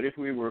not, but if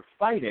we were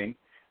fighting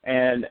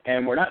and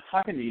we're not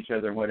talking to each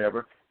other and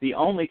whatever, the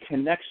only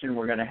connection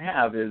we're going to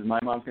have is my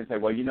mom's going to say,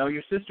 well,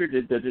 your sister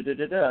did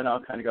da-da-da-da-da, and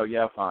I'll kind of go,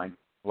 yeah, fine,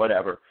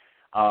 whatever.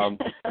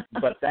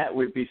 But that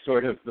would be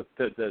sort of the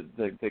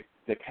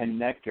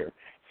connector.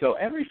 So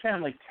every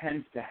family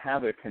tends to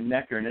have a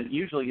connector, and it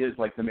usually is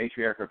like the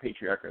matriarch or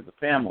patriarch of the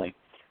family.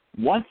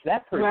 Once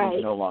that person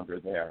is no longer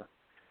there,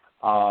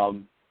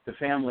 the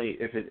family,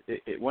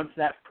 once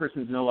that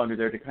person's no longer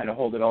there to kind of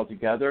hold it all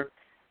together,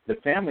 the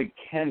family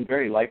can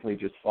very likely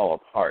just fall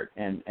apart,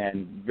 and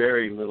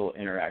very little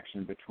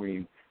interaction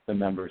between the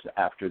members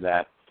after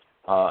that,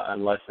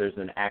 unless there's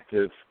an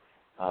active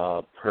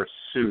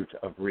pursuit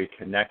of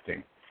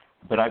reconnecting.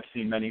 But I've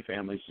seen many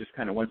families just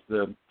kind of once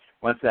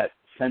that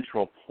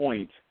central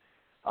point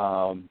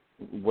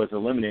was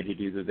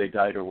eliminated, either they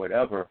died or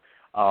whatever,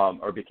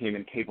 or became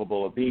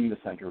incapable of being the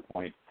center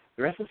point,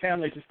 the rest of the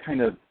family just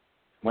kind of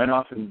went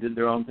off and did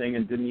their own thing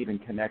and didn't even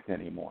connect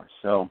anymore.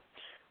 So,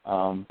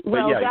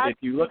 if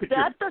you look at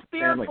that's your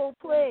a fearful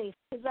place,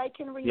 because I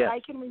can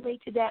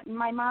relate to that. And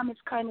my mom is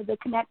kind of the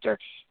connector.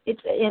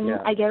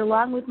 I get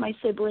along with my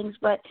siblings,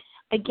 but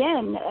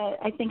again,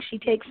 I think she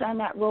takes on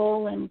that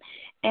role,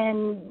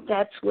 and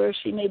that's where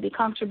she may be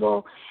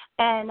comfortable.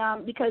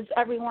 And because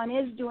everyone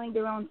is doing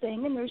their own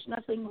thing, and there's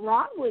nothing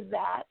wrong with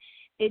that.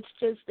 It's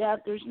just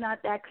that there's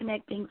not that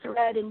connecting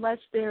thread unless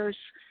there's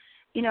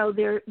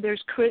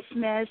there's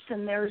Christmas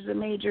and there's a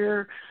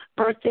major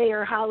birthday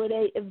or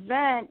holiday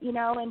event,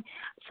 and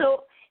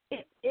so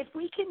if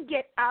we can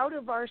get out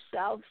of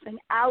ourselves and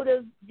out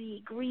of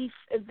the grief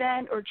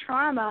event or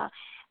trauma,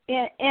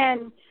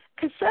 and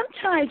because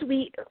sometimes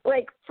we,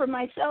 for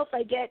myself,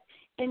 I get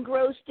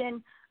engrossed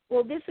in,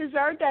 well, this is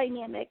our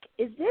dynamic.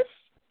 Is this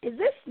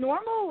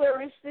normal,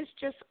 or is this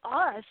just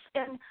us?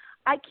 And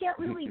I can't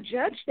really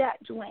judge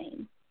that,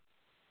 Duane.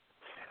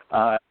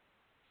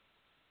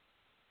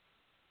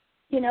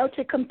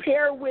 To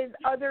compare with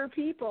other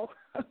people.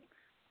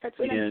 That's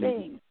what I'm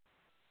saying.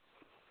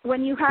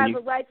 When you have a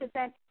life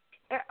event,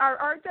 are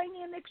our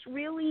dynamics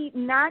really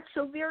not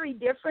so very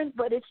different,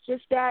 but it's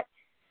just that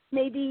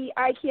maybe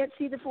I can't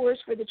see the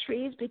forest for the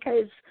trees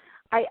because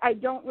I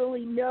don't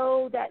really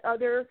know that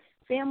other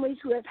families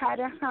who have had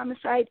a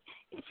homicide,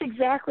 it's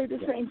exactly the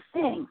same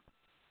thing.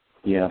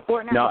 Yeah.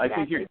 Or not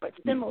exactly, I think but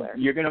similar.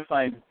 You're going to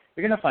find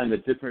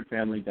that different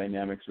family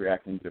dynamics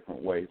react in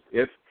different ways.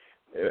 If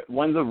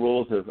one of the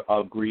rules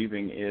of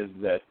grieving is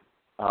that,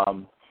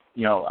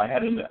 I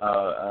had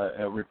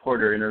a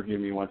reporter interview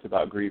me once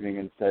about grieving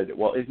and said,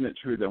 well, isn't it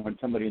true that when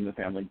somebody in the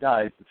family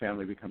dies, the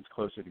family becomes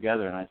closer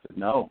together? And I said,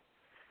 no.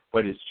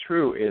 What is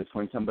true is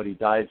when somebody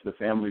dies, the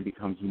family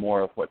becomes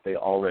more of what they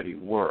already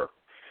were.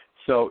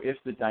 So if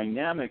the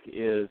dynamic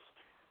is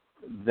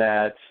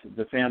that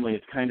the family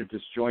is kind of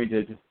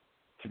disjointed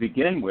to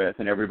begin with,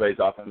 and everybody's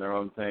off on their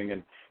own thing,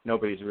 and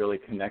nobody's really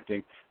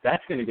connecting,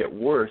 that's going to get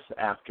worse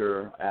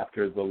after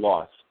the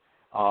loss.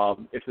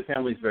 If the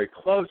family is very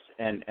close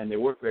and they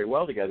work very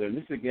well together, and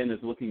this again is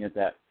looking at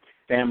that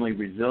family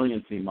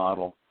resiliency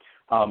model.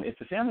 If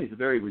the family is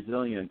very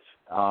resilient,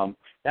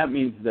 that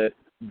means that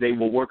they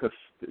will work.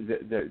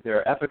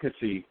 Their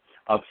efficacy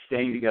of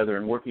staying together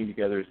and working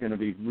together is going to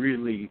be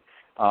really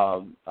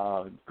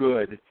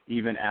good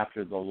even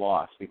after the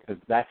loss, because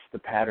that's the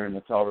pattern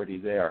that's already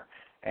there.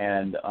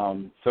 And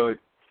so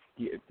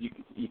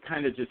you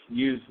kind of just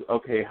use,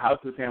 okay, how's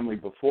the family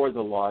before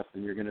the loss,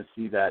 and you're going to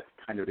see that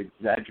kind of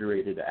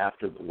exaggerated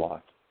after the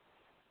loss.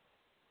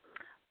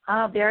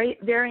 Very,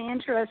 very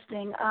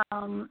interesting.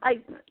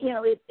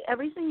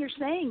 Everything you're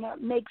saying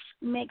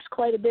makes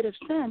quite a bit of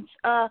sense.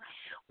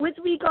 With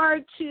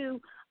regard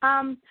to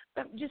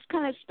just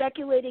kind of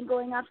speculating,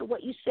 going off of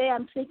what you say,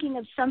 I'm thinking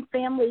of some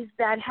families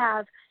that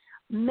have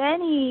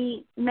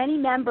many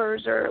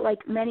members or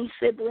like many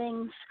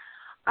siblings.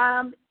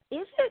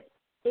 Is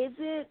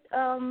it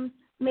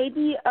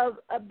maybe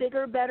a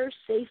bigger, better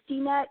safety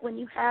net when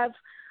you have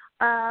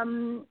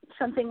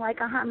something like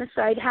a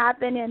homicide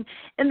happen,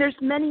 and there's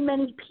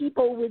many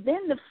people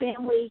within the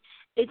family?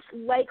 It's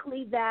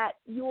likely that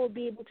you will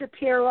be able to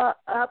pair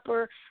up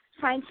or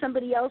find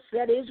somebody else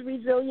that is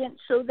resilient,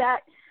 so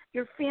that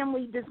your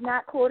family does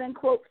not, quote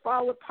unquote,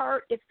 fall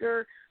apart if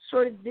they're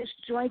sort of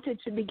disjointed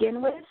to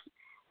begin with.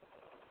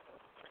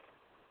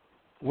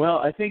 Well,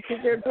 I think is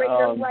there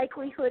greater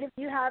likelihood if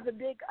you have a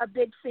big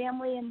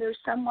family and there's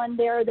someone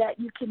there that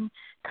you can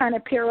kind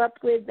of pair up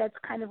with that's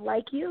kind of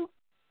like you?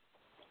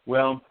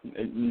 Well,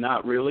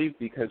 not really,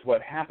 because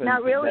what happens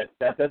is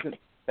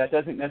that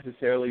doesn't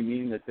necessarily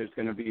mean that there's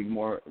going to be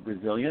more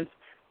resilience,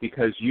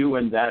 because you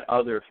and that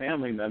other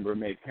family member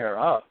may pair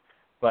up,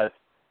 but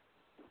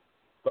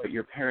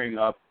you're pairing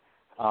up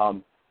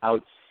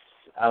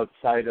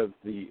outside of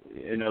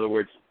in other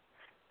words,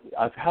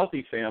 a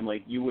healthy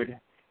family, you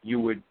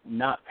would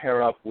not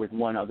pair up with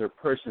one other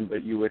person,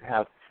 but you would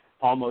have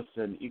almost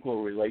an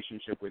equal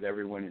relationship with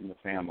everyone in the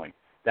family.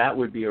 That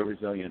would be a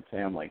resilient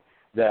family.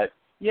 That,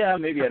 yeah,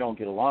 maybe I don't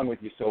get along with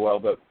you so well,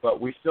 but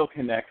we still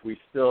connect. We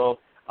still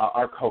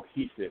are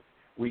cohesive.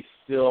 We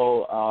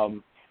still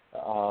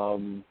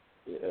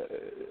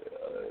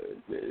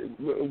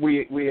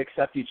we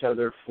accept each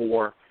other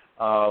for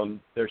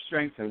their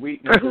strengths and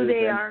weaknesses. For who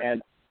they are.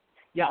 And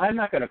yeah, I'm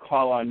not going to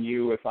call on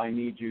you if I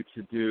need you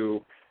to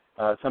do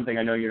something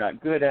I know you're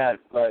not good at,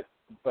 but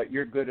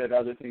you're good at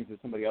other things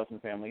that somebody else in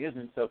the family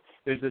isn't. So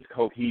there's this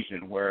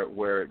cohesion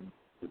where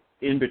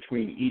in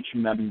between each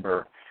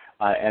member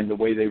and the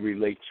way they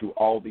relate to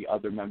all the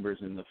other members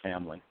in the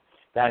family.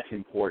 That's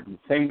important.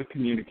 Same with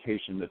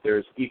communication, that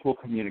there's equal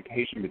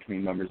communication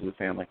between members of the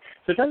family.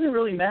 So it doesn't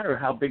really matter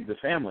how big the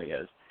family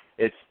is.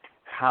 It's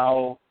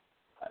how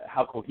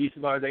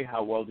cohesive are they,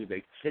 how well do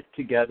they fit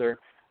together,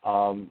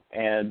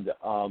 and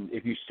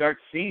if you start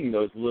seeing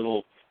those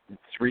little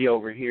 3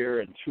 over here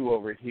and 2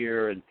 over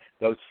here and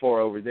those 4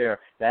 over there,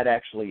 that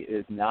actually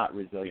is not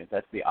resilient.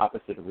 That's the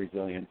opposite of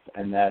resilience,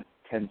 and that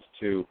tends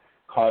to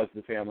cause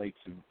the family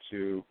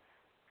to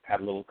have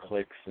little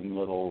cliques and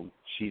little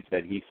she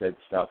said, he said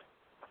stuff.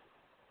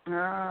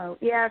 Oh,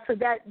 yeah, so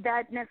that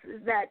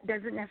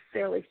doesn't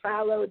necessarily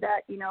follow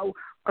that,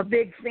 a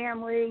big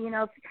family,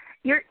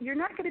 you're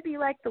not going to be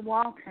like the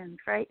Waltons,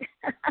 right?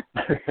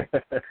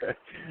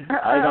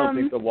 I don't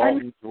think the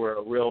Waltons were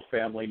a real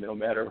family no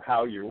matter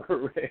how you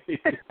were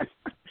raised.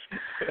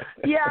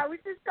 Yeah, I was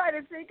just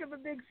trying to think of a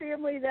big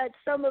family that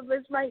some of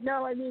us might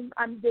know. I mean,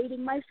 I'm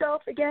dating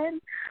myself again.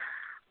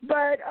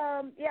 But,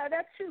 yeah,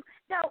 that's true.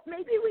 Now,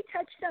 maybe we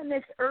touched on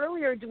this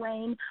earlier,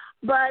 Duane,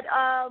 but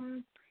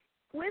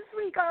with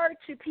regard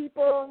to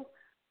people,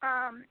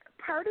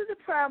 part of the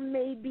problem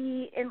may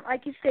be, and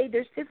like you say,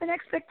 there's different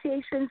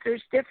expectations,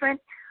 there's different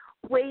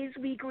ways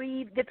we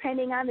grieve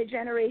depending on the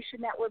generation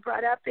that we're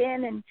brought up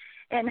in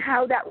and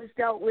how that was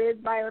dealt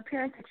with by our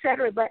parents, et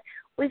cetera. But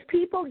with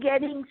people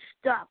getting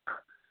stuck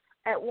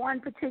at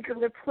one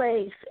particular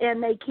place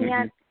and they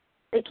can't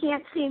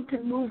seem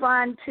to move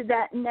on to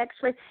that next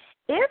place,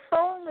 if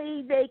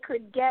only they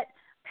could get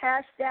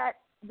past that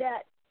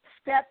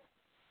step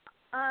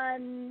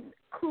on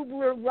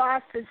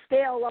Kubler-Ross's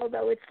scale,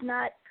 although it's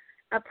not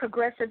a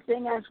progressive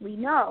thing as we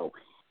know.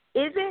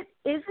 Is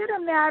it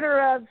a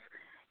matter of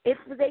if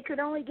they could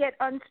only get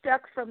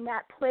unstuck from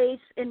that place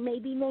and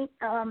maybe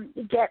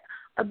get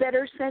a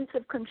better sense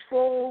of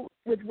control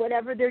with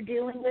whatever they're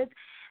dealing with,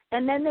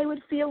 and then they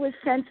would feel a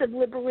sense of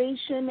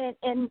liberation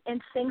and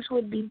things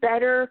would be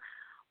better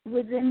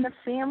within the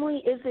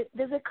family?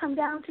 Does it come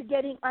down to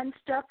getting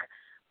unstuck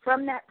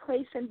from that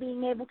place and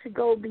being able to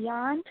go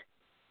beyond?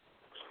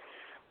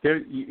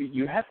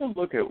 You have to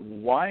look at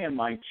why am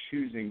I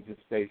choosing to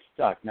stay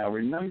stuck. Now,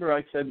 remember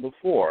I said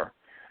before,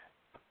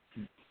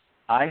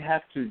 I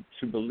have to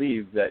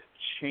believe that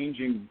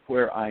changing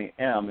where I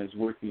am is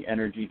worth the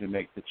energy to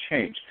make the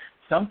change.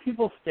 Some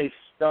people stay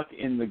stuck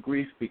in the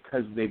grief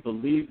because they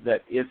believe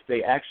that if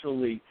they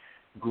actually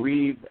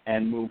grieve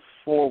and move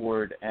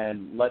forward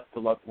and let the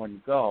loved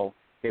one go,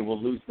 they will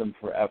lose them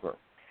forever.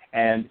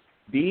 And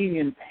being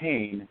in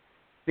pain,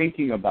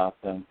 thinking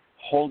about them,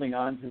 holding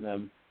on to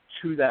them,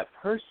 to that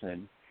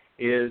person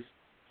is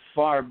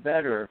far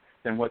better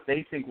than what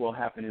they think will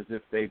happen is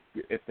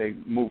if they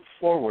move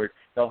forward,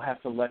 they'll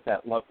have to let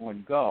that loved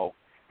one go,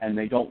 and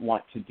they don't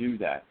want to do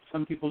that.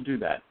 Some people do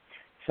that.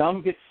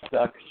 Some get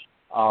stuck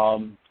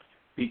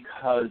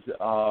because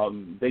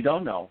they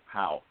don't know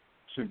how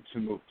to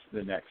move to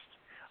the next.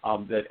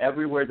 That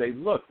everywhere they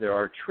look, there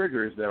are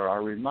triggers, there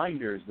are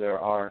reminders, there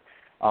are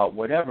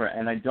whatever,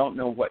 and I don't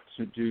know what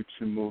to do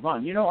to move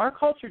on. You know, our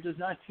culture does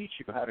not teach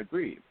you how to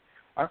grieve.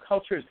 Our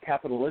culture is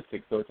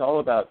capitalistic, so it's all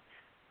about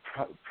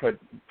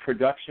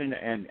production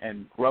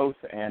and growth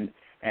and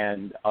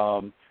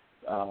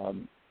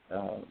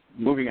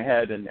moving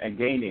ahead and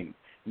gaining,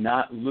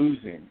 not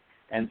losing.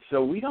 And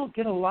so we don't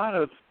get a lot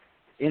of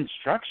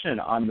instruction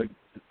on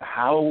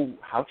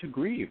how to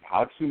grieve,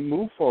 how to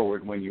move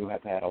forward when you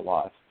have had a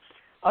loss.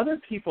 Other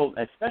people,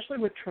 especially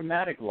with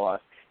traumatic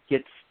loss,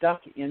 get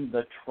stuck in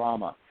the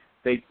trauma.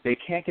 They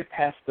can't get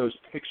past those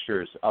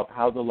pictures of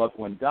how the loved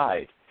one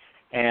died.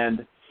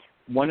 And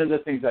one of the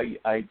things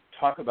I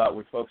talk about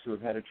with folks who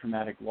have had a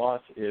traumatic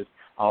loss is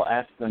I'll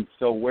ask them,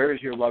 so where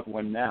is your loved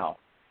one now?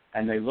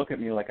 And they look at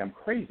me like I'm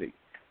crazy.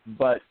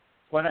 But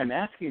what I'm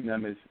asking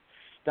them is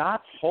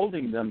stop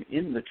holding them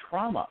in the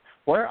trauma.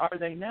 Where are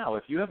they now?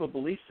 If you have a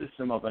belief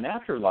system of an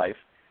afterlife,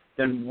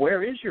 then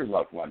where is your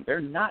loved one?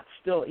 They're not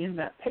still in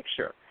that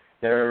picture.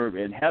 They're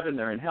in heaven,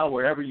 they're in hell,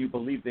 wherever you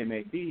believe they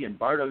may be, in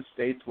Bardo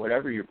states,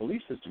 whatever your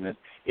belief system is.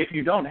 If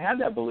you don't have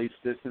that belief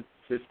system,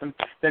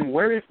 then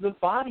where is the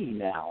body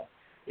now?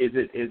 Is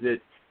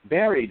it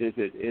buried? Has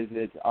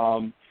it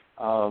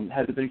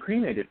been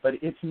cremated? But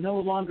it's no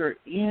longer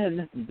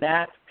in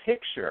that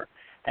picture.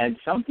 And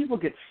some people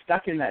get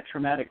stuck in that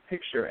traumatic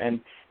picture and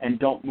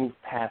don't move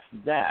past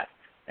that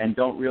and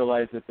don't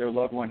realize that their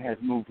loved one has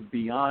moved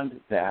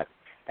beyond that,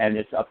 and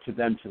it's up to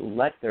them to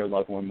let their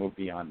loved one move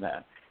beyond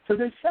that. So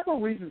there's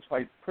several reasons why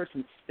a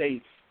person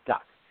stays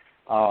stuck.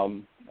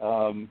 And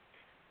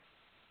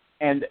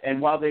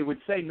while they would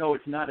say, no,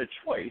 it's not a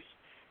choice,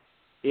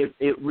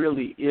 it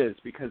really is,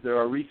 because there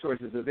are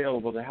resources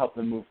available to help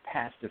them move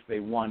past if they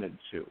wanted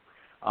to.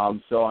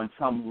 So on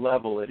some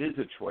level, it is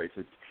a choice.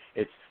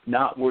 It's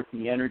not worth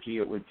the energy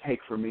it would take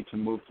for me to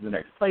move to the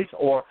next place,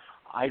 or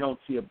I don't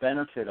see a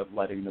benefit of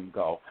letting them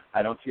go.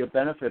 I don't see a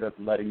benefit of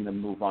letting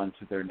them move on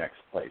to their next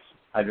place.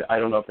 I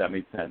don't know if that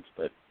made sense,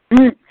 but...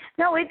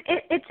 No, it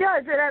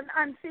does. And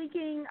I'm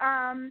thinking,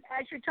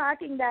 as you're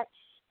talking, that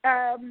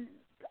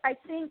I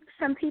think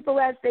some people,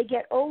 as they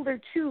get older,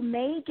 too,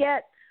 may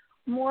get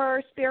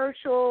more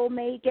spiritual,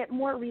 may get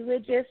more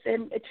religious,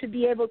 and to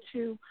be able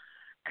to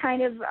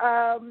kind of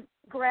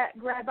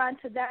grab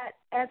onto that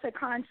as a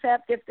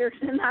concept if they're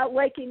not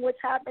liking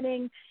what's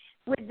happening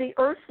with the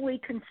earthly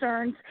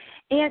concerns.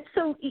 And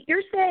so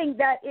you're saying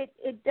that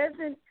it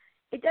doesn't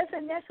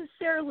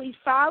necessarily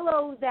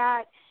follow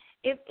that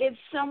if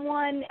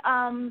someone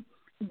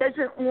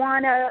doesn't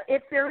want to,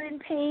 if they're in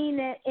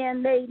pain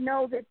and they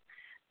know that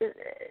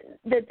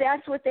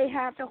that's what they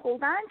have to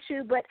hold on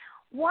to, but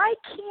why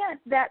can't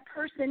that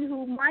person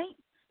who might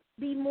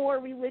be more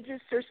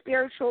religious or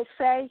spiritual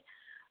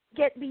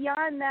get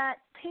beyond that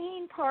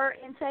pain part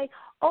and say,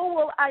 oh,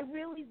 well, I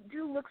really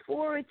do look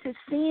forward to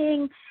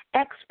seeing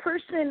X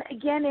person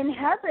again in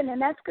heaven,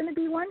 and that's going to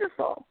be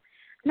wonderful.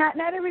 Not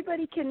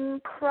everybody can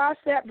cross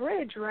that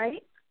bridge,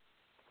 right?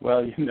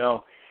 Well,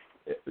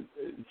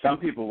 some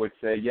people would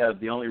say, yeah,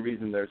 the only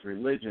reason there's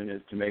religion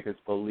is to make us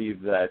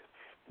believe that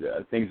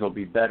things will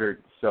be better,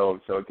 so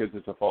it gives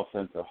us a false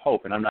sense of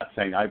hope. And I'm not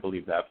saying I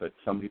believe that, but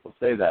some people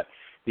say that.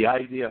 The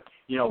idea,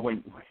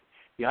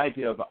 the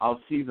idea of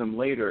I'll see them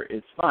later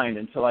is fine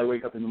until I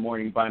wake up in the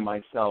morning by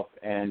myself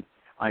and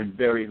I'm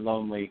very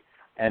lonely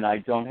and I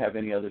don't have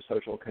any other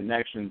social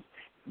connections.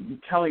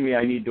 Telling me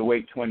I need to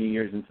wait 20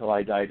 years until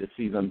I die to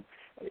see them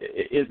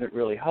isn't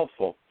really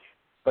helpful.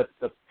 But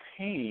the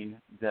pain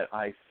that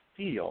I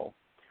feel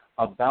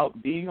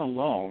about being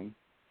alone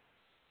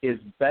is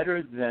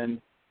better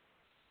than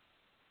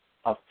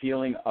a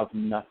feeling of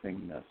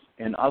nothingness.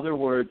 In other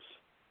words,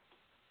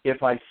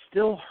 if I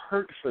still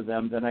hurt for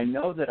them, then I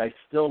know that I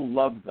still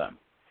love them.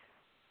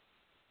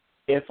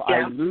 If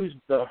I lose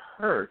the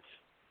hurt,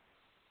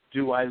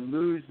 do I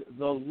lose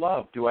the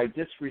love? Do I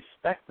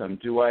disrespect them?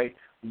 Do I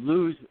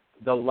lose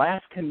the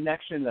last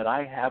connection that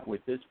I have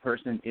with this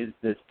person is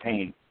this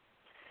pain?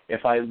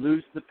 If I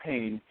lose the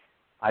pain,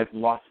 I've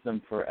lost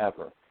them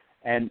forever.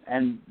 And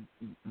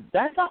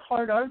that's a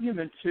hard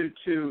argument to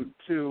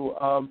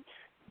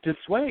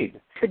dissuade.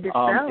 To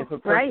dispel, if a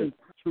person, right.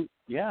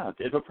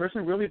 If a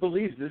person really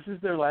believes this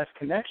is their last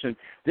connection,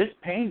 this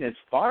pain is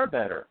far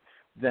better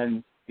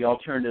than the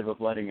alternative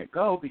of letting it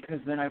go, because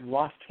then I've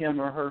lost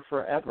him or her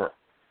forever.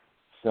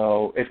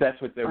 So if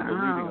that's what they're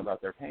believing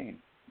about their pain,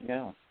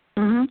 yeah.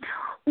 Mm-hmm.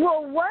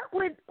 Well,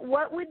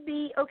 what would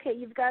be, okay,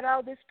 you've got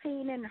all this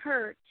pain and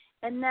hurt,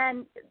 and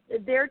then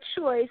their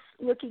choice,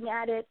 looking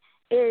at it,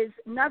 is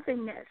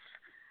nothingness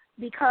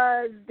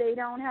because they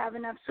don't have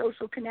enough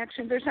social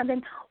connections or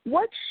something.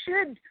 What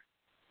should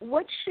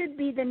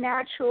be the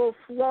natural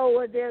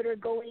flow of it, or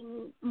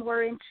going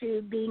more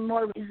into being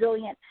more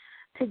resilient?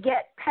 To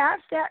get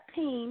past that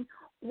pain,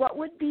 what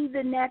would be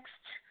the next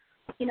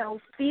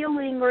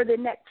feeling or the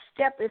next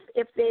step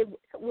if they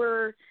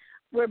were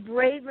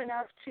brave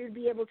enough to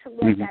be able to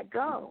let that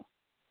go?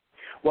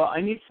 Well,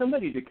 I need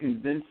somebody to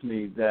convince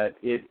me that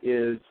it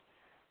is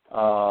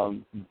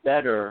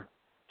better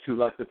to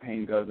let the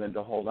pain go than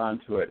to hold on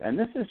to it. And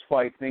this is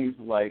why things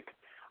like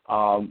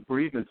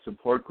bereavement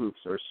support groups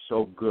are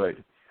so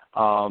good,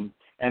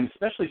 and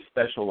especially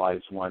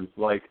specialized ones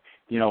like,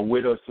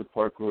 widow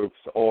support groups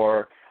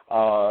or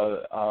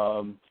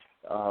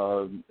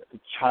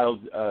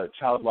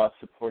child loss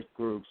support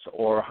groups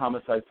or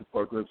homicide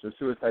support groups or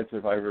suicide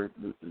survivor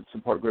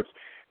support groups,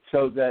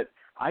 so that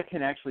I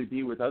can actually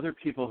be with other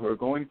people who are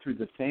going through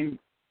the same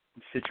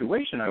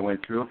situation I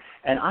went through,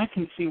 and I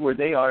can see where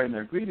they are in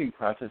their grieving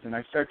process, and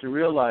I start to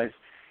realize,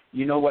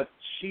 what,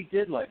 she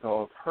did let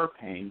go of her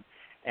pain,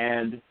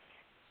 and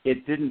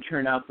it didn't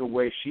turn out the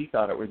way she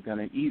thought it was going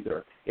to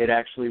either. It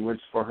actually was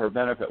for her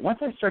benefit. Once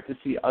I start to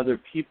see other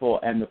people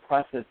and the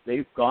process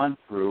they've gone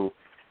through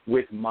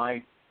with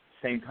my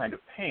same kind of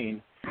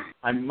pain,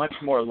 I'm much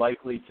more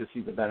likely to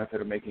see the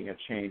benefit of making a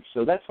change.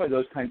 So that's why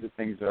those kinds of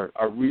things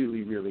are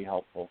really, really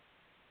helpful.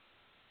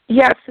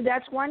 Yeah, so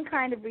that's one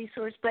kind of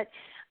resource. But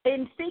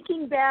in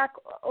thinking back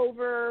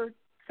over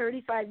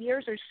 35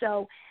 years or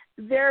so,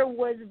 there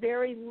was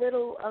very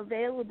little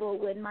available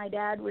when my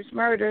dad was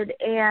murdered.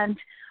 And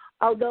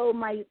although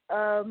my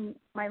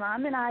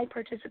mom and I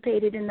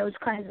participated in those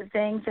kinds of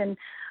things, and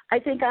I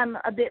think I'm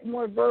a bit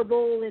more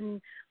verbal and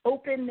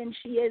open than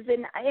she is,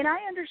 and I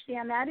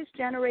understand that is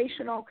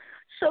generational.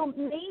 So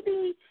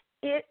maybe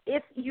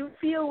if you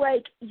feel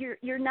like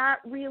you're not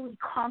really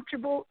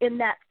comfortable in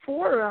that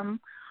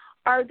forum,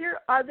 are there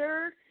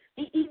other,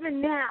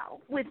 even now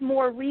with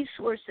more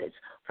resources,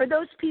 for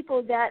those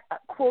people that,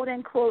 quote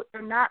unquote,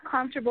 are not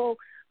comfortable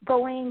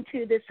going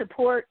to the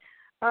support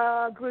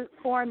group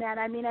format?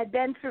 I mean, I've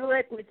been through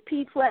it with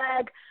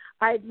PFLAG.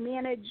 I've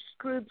managed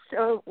groups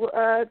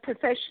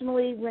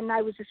professionally when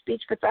I was a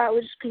speech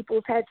pathologist. People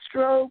who've had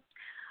stroke,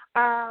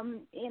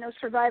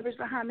 survivors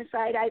of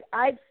homicide.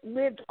 I've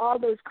lived all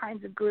those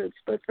kinds of groups,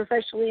 both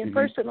professionally and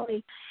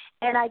personally,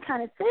 and I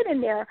kind of fit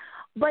in there.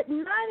 But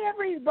not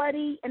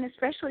everybody, and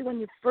especially when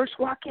you first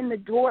walk in the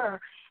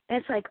door, and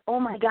it's like, oh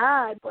my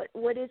God,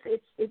 what is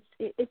it?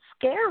 It's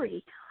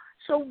scary.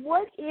 So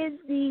what is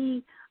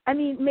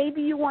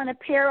maybe you want to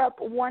pair up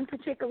one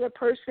particular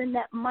person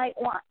that might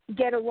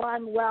get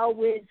along well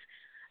with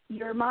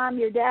your mom,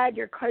 your dad,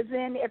 your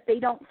cousin, if they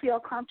don't feel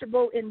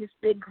comfortable in this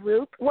big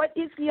group. What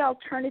is the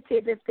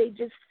alternative if they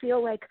just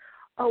feel like,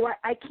 oh,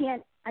 I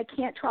can't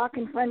talk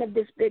in front of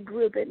this big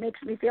group, it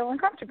makes me feel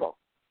uncomfortable?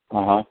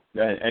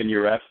 And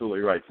you're absolutely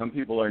right. Some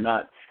people are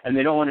not, and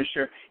they don't want to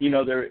share.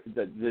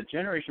 The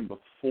generation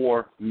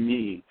before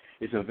me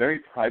is a very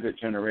private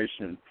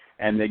generation,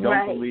 and they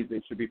don't believe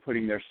they should be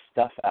putting their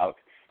stuff out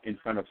in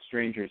front of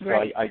strangers. So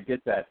I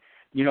get that.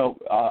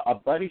 A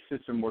buddy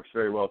system works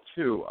very well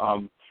too.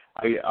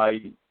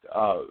 I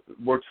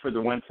worked for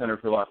the Duane Center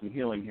for Loss and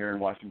Healing here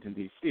in Washington,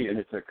 D.C., and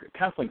it's a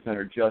counseling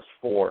center just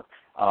for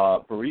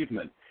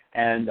bereavement.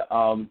 And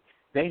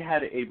they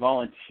had a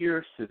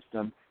volunteer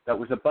system that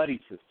was a buddy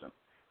system.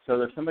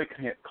 So if somebody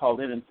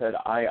called in and said,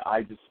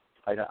 I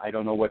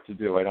don't know what to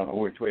do, I don't know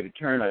which way to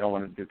turn, I don't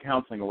want to do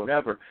counseling or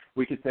whatever,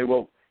 we could say,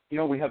 well,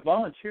 we have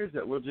volunteers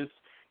that will just,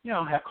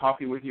 have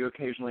coffee with you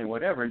occasionally and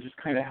whatever, and just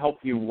kind of help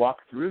you walk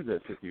through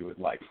this if you would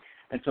like.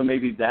 And so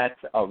maybe that's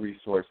a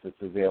resource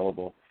that's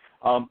available.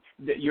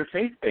 Your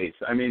faith base,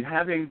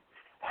 having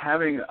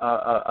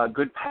a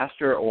good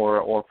pastor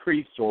or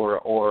priest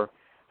or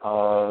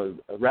a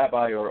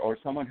rabbi or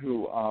someone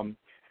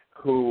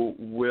who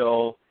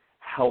will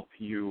help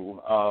you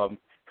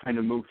kind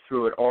of move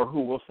through it, or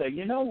who will say,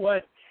 you know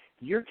what,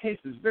 your case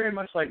is very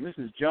much like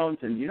Mrs. Jones,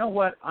 and you know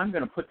what, I'm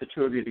going to put the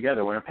two of you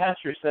together. When a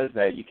pastor says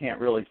that, you can't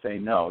really say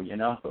no,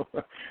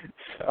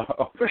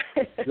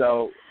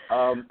 So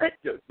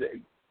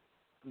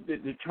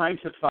trying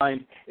to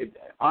find,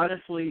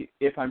 honestly,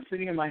 if I'm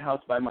sitting in my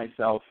house by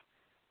myself,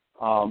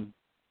 I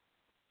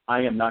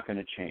am not going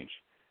to change.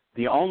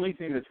 The only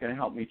thing that's going to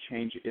help me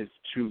change is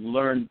to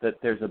learn that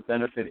there's a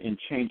benefit in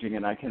changing,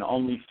 and I can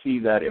only see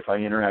that if I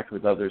interact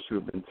with others who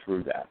have been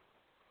through that.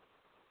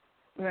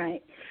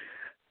 Right.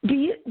 Do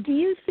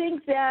you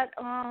think that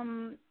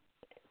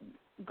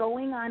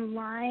going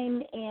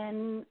online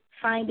and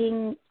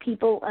finding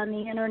people on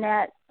the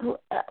internet who,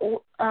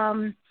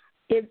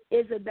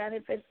 is a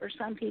benefit for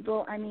some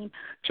people?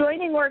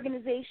 Joining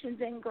organizations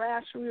and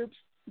grassroots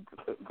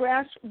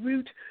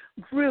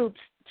groups,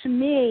 to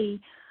me,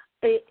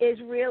 is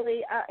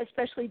really,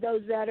 especially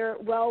those that are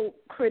well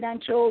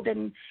credentialed,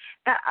 and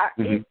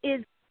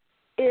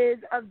is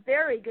a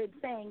very good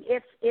thing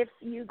if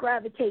you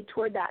gravitate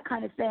toward that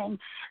kind of thing.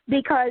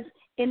 Because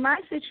in my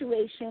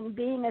situation,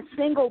 being a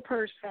single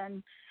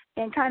person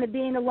and kind of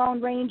being a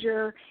lone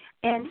ranger,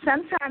 and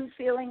sometimes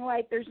feeling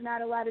like there's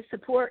not a lot of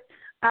support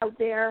out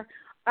there,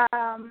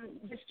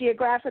 just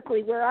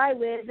geographically where I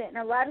live, and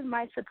a lot of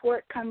my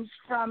support comes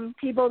from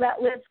people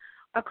that live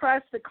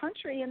across the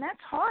country, and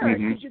that's hard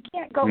because you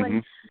can't go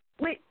and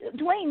wait,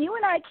 Duane, you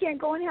and I can't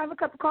go and have a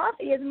cup of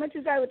coffee as much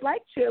as I would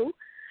like to.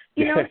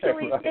 You know, so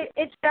Right.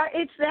 it's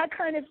that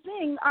kind of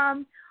thing.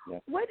 Yeah.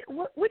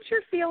 What's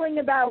your feeling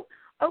about?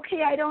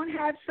 Okay, I don't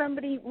have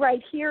somebody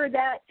right here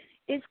that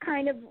is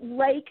kind of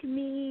like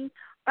me,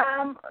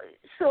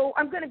 so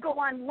I'm going to go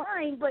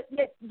online. But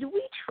yet, do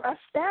we trust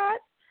that?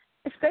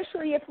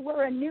 Especially if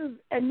we're a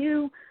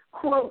new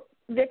quote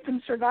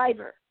victim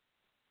survivor.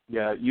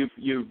 Yeah,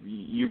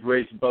 you've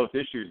raised both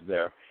issues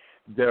there.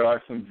 There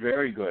are some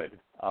very good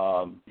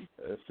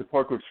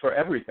support groups for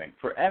everything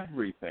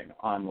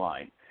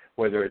online,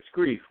 whether it's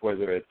grief,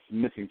 whether it's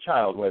missing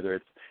child, whether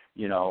it's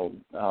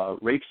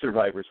rape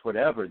survivors,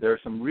 whatever. There are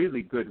some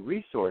really good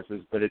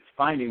resources, but it's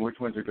finding which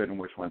ones are good and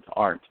which ones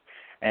aren't.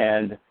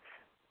 And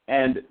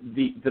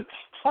the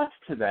plus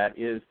to that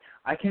is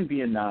I can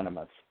be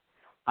anonymous.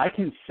 I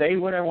can say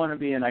what I want to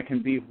be, and I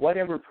can be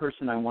whatever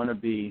person I want to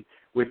be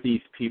with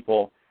these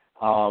people,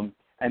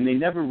 and they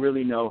never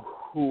really know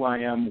who I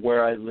am,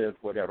 where I live,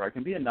 whatever. I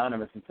can be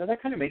anonymous, and so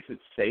that kind of makes it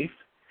safe.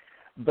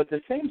 But at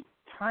the same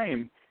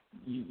time,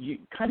 you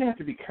kind of have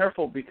to be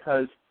careful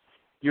because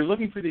you're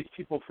looking for these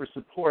people for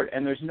support,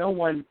 and there's no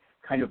one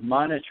kind of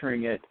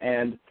monitoring it,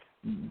 and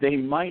they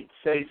might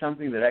say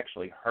something that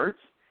actually hurts.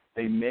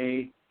 They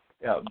may,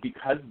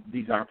 because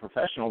these aren't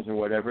professionals or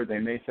whatever, they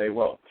may say,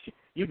 well,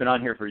 you've been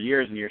on here for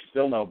years and you're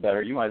still no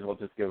better. You might as well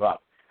just give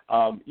up.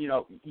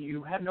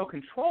 You have no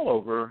control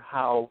over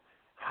how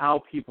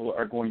people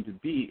are going to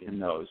be in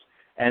those.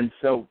 And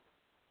so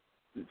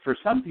for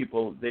some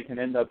people, they can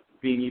end up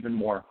being even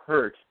more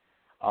hurt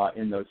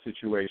in those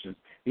situations.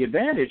 The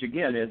advantage,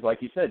 again, is,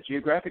 like you said,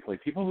 geographically.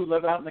 People who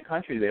live out in the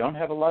country, they don't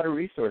have a lot of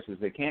resources.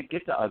 They can't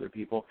get to other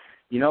people.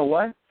 You know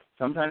what?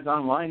 Sometimes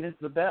online is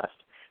the best.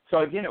 So,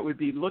 again, it would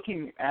be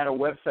looking at a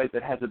website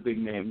that has a big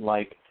name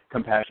like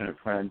Compassionate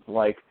Friends,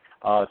 like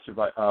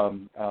Survivors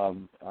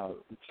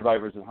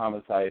of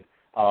Homicide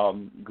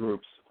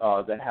groups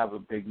that have a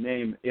big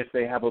name, if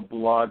they have a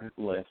blog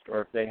list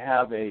or if they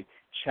have a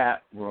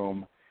chat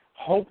room,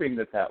 hoping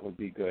that would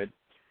be good.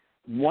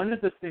 One of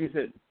the things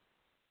that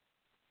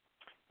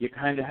you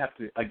kind of have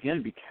to,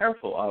 again, be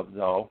careful of,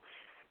 though,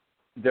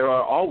 there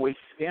are always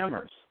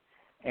scammers.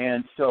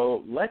 And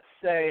so let's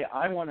say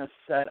I want to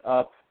set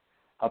up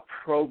a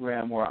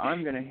program where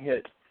I'm going to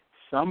hit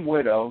some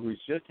widow who's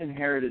just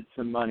inherited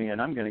some money,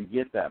 and I'm going to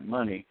get that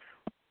money,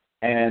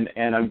 and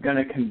I'm going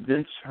to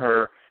convince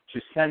her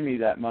to send me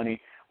that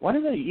money. One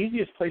of the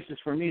easiest places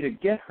for me to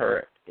get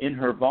her in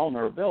her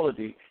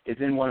vulnerability is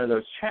in one of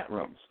those chat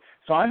rooms.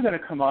 So I'm going to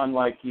come on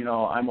like,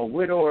 I'm a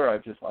widower,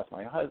 I've just lost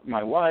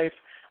my wife.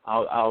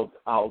 I'll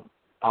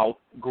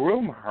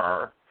groom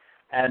her,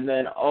 and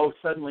then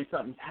suddenly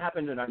something's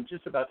happened, and I'm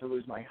just about to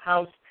lose my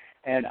house,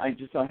 and I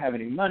just don't have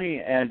any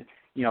money, and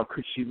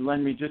could she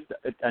lend me just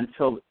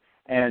until?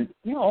 And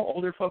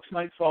older folks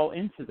might fall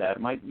into that,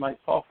 might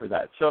fall for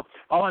that. So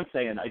all I'm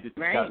saying, I just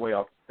got way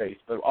off base,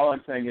 but all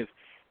I'm saying is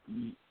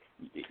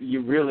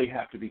you really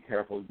have to be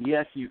careful.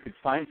 Yes, you could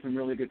find some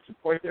really good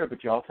support there,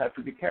 but you also have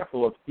to be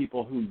careful of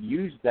people who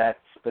use that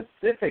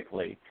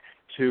specifically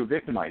to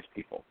victimize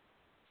people.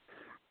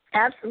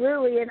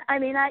 Absolutely, and I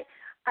mean, I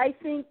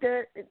think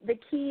the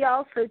key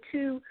also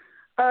to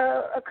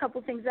a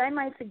couple things I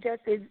might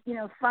suggest is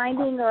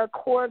finding a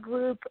core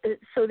group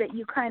so that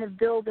you kind of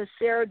build a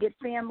surrogate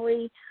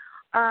family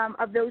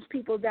of those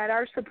people that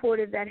are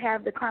supportive, that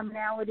have the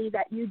commonality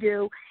that you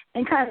do,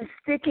 and kind of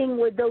sticking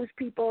with those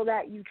people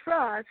that you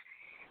trust,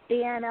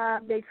 and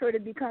they sort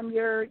of become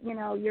your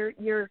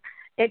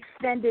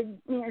extended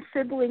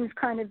siblings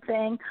kind of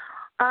thing.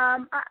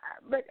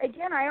 But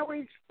again, I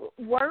always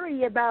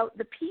worry about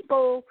the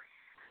people,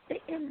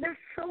 and there's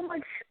so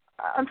much,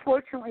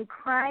 unfortunately,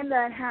 crime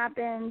that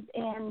happens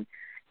and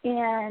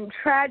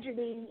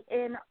tragedy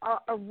in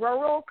a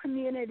rural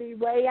community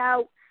way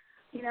out,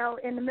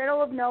 in the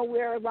middle of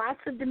nowhere. Lots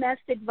of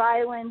domestic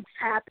violence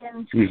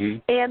happens,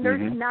 and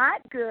there's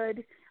not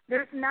good.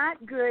 There's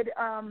not good.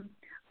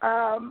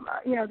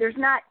 There's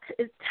not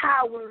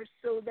towers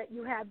so that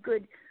you have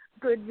good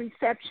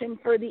reception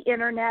for the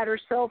internet or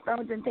cell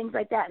phones and things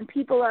like that, and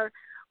people are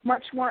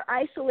much more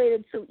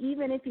isolated. So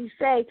even if you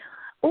say,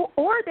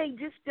 or they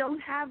just don't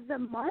have the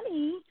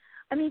money.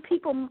 I mean,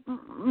 people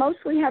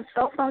mostly have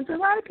cell phones. A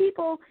lot of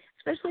people,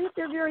 especially if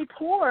they're very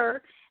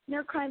poor,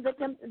 they're kind of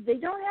they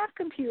don't have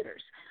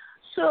computers.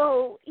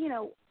 So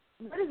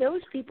what do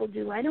those people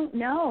do? I don't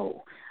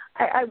know.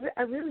 I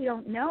really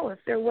don't know if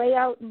they're way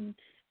out in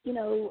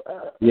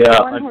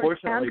one horse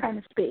town, kind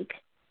of speak.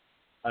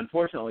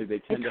 Unfortunately, they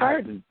tend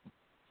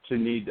to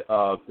need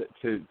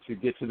to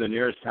get to the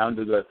nearest town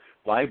to the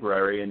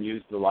library and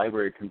use the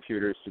library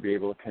computers to be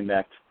able to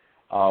connect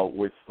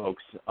with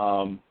folks.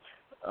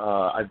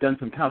 I've done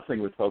some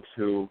counseling with folks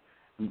who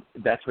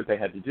that's what they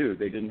had to do.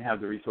 They didn't have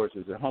the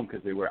resources at home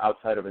because they were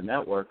outside of a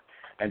network,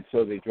 and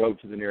so they drove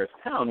to the nearest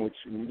town, which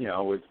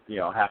was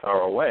half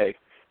hour away,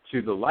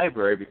 to the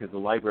library because the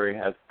library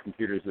has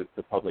computers that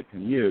the public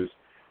can use.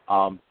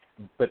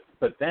 But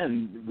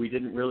then we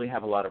didn't really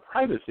have a lot of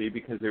privacy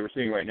because they were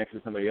sitting right next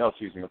to somebody else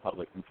using a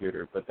public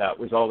computer. But that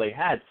was all they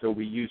had, so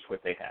we used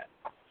what they had.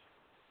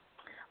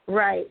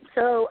 Right.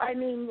 So, I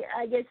mean,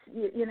 I guess,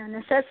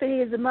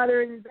 necessity is the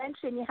mother of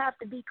invention. You have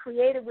to be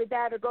creative with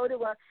that or go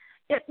to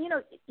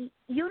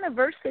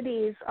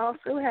universities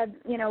also have,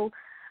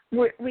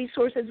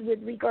 resources with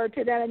regard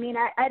to that. I mean,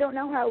 I don't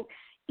know how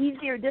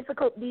easy or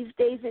difficult these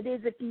days it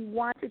is if you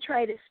want to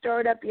try to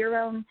start up your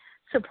own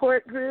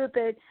support group,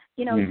 to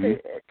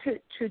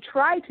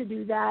try to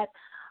do that.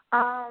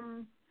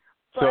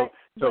 So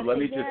let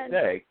me just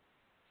say,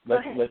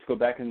 let's go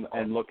back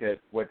and look at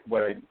what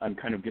I'm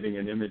kind of getting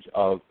an image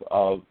of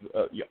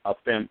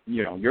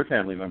your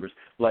family members.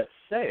 Let's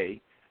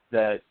say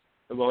that,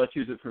 well, let's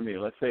use it for me.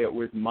 Let's say it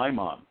was my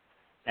mom,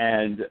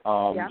 and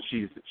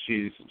she's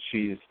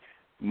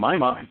my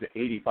mom is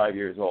 85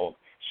 years old.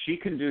 She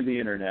can do the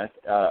internet.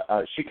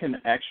 She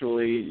can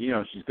actually,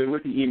 she's good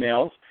with the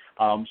emails.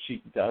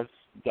 She does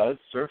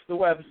surf the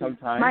web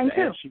sometimes. Mine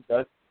too. And she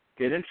does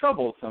get in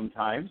trouble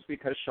sometimes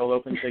because she'll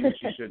open things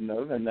she shouldn't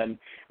have, and then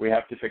we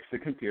have to fix the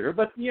computer.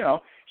 But,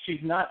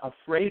 she's not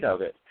afraid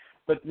of it.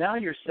 But now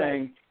you're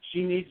saying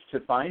she needs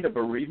to find a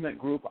bereavement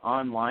group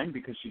online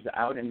because she's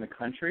out in the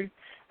country.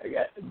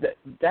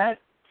 That's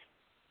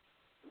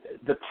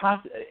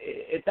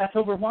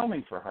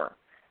overwhelming for her.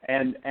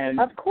 And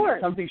of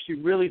course, something she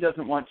really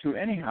doesn't want to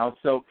anyhow.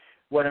 So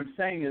what I'm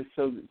saying is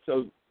so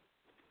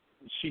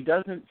she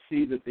doesn't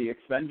see that the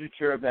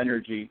expenditure of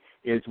energy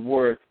is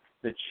worth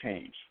the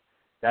change.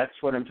 That's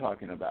what I'm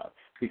talking about.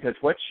 Because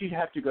what she'd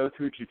have to go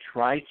through to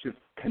try to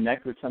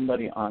connect with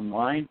somebody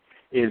online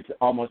is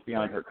almost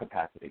beyond her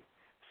capacity.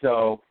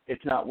 So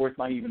it's not worth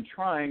my even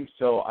trying,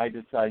 so I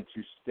decide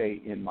to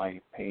stay in my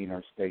pain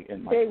or stay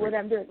in my what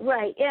I'm doing.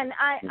 Right. And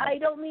I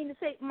don't mean to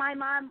say my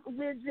mom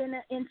lives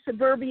in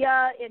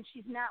suburbia and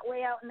she's not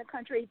way out in the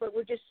country, but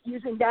we're just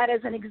using that as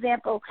an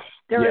example.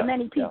 There are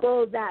many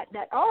people that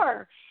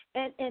are,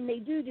 and they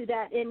do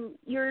that. And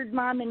your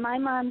mom and my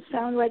mom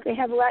sound like they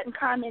have a lot in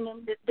common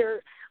in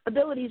their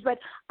abilities, but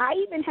I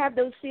even have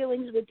those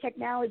feelings with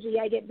technology.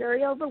 I get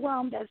very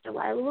overwhelmed, as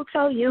Delilah will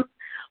tell you,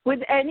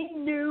 with any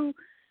new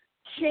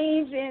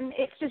change, and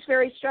it's just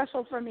very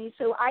stressful for me.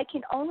 So I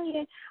can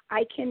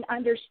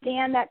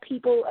understand that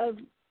people of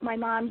my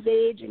mom's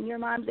age and your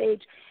mom's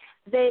age,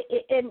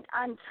 and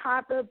on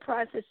top of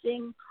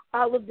processing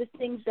all of the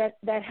things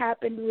that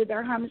happened with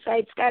our homicide,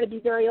 it's got to be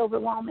very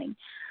overwhelming.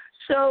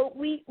 So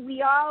we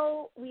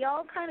all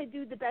kind of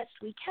do the best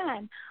we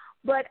can.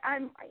 But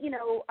I'm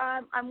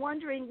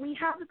wondering, we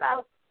have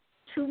about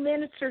 2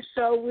 minutes or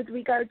so with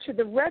regard to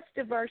the rest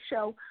of our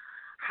show.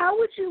 How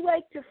would you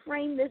like to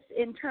frame this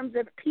in terms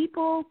of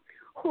people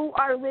who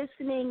are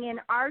listening and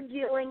are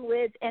dealing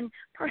with, and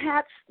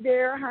perhaps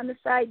their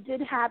homicide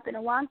did happen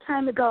a long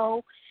time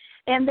ago,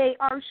 and they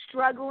are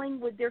struggling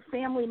with their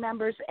family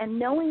members, and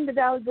knowing the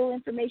valuable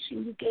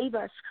information you gave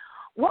us,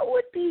 what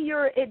would be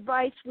your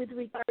advice with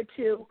regard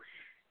to,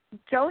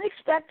 don't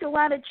expect a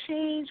lot of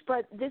change,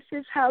 but this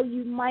is how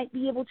you might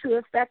be able to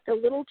affect a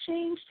little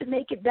change to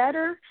make it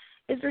better?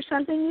 Is there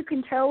something you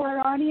can tell our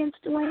audience,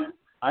 Duane?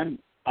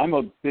 I'm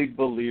a big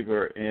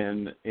believer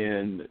in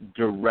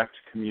direct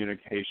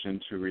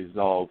communication to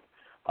resolve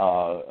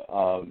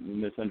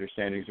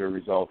misunderstandings or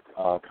resolve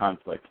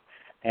conflict.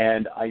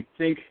 And I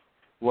think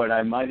what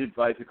I might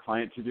advise a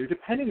client to do,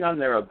 depending on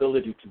their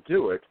ability to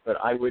do it, but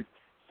I would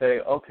say,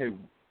 okay,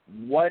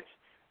 what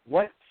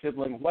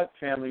sibling, what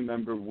family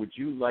member would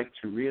you like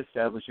to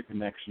reestablish a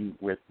connection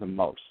with the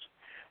most?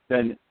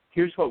 Then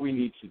here's what we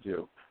need to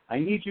do. I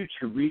need you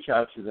to reach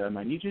out to them.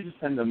 I need you to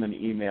send them an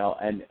email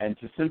and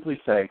to simply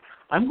say,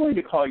 I'm going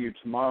to call you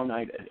tomorrow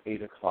night at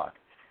 8 o'clock.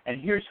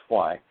 And here's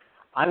why.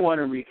 I want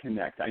to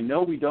reconnect. I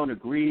know we don't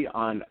agree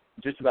on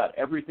just about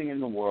everything in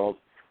the world,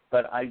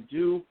 but I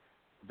do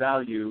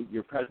value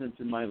your presence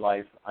in my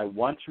life. I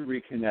want to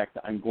reconnect.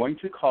 I'm going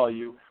to call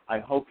you. I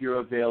hope you're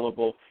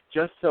available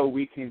just so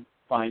we can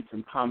find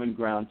some common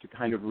ground to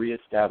kind of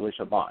reestablish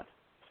a bond.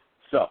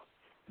 So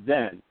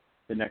then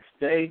the next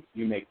day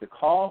you make the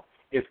call.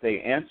 If they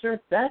answer,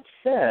 that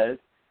says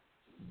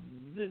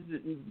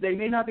they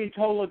may not be in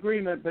total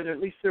agreement, but at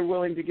least they're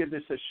willing to give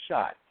this a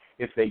shot.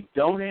 If they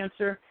don't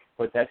answer,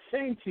 what that's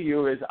saying to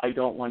you is, I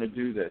don't want to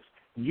do this.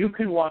 You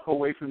can walk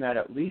away from that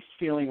at least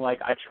feeling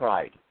like I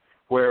tried,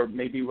 where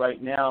maybe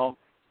right now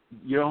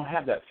you don't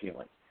have that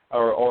feeling,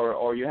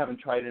 or you haven't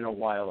tried in a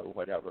while or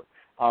whatever.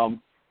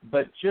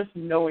 But just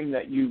knowing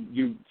that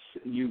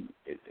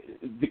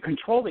the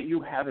control that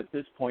you have at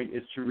this point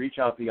is to reach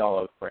out the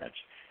olive branch.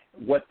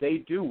 What they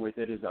do with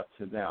it is up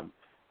to them.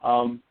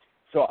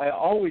 So I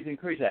always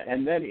encourage that.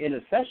 And then in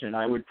a session,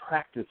 I would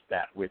practice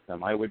that with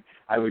them. I would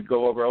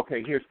go over,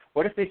 okay, here's,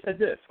 what if they said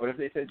this? What if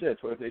they said this?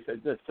 What if they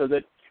said this? So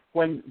that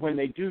when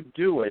they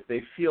do it,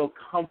 they feel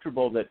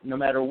comfortable that no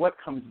matter what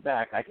comes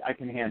back, I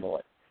can handle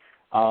it.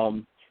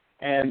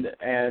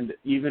 And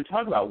even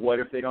talk about, what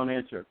if they don't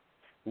answer?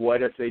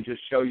 What if they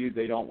just show you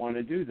they don't want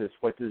to do this?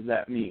 What does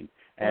that mean?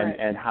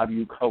 And how do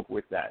you cope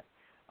with that?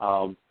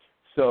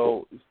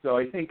 So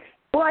I think...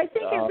 Well, I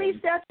think at least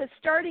that's a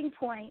starting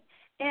point,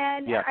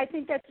 and I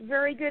think that's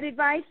very good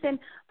advice, and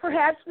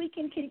perhaps we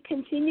can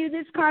continue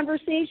this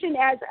conversation,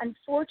 as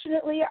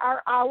unfortunately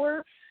our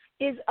hour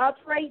is up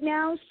right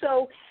now.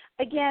 So,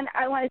 again,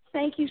 I want to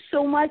thank you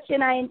so much,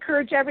 and I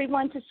encourage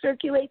everyone to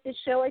circulate the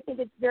show. I think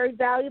it's very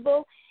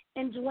valuable.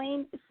 And,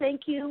 Duane,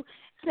 thank you.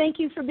 Thank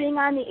you for being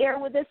on the air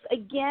with us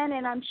again,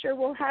 and I'm sure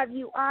we'll have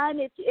you on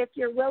if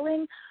you're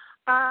willing.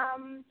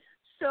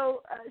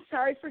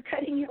 Sorry for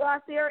cutting you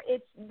off there.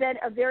 It's been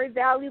a very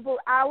valuable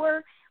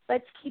hour.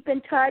 Let's keep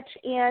in touch.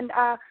 And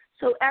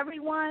so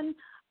everyone,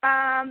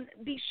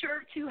 be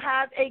sure to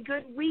have a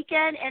good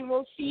weekend, and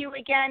we'll see you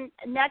again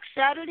next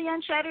Saturday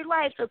on Shattered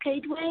Lives. Okay,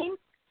 Duane?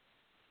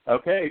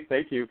 Okay,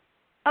 thank you.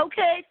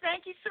 Okay,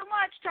 thank you so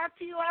much. Talk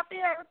to you off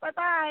air.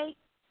 Bye-bye.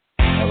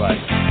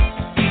 Bye-bye.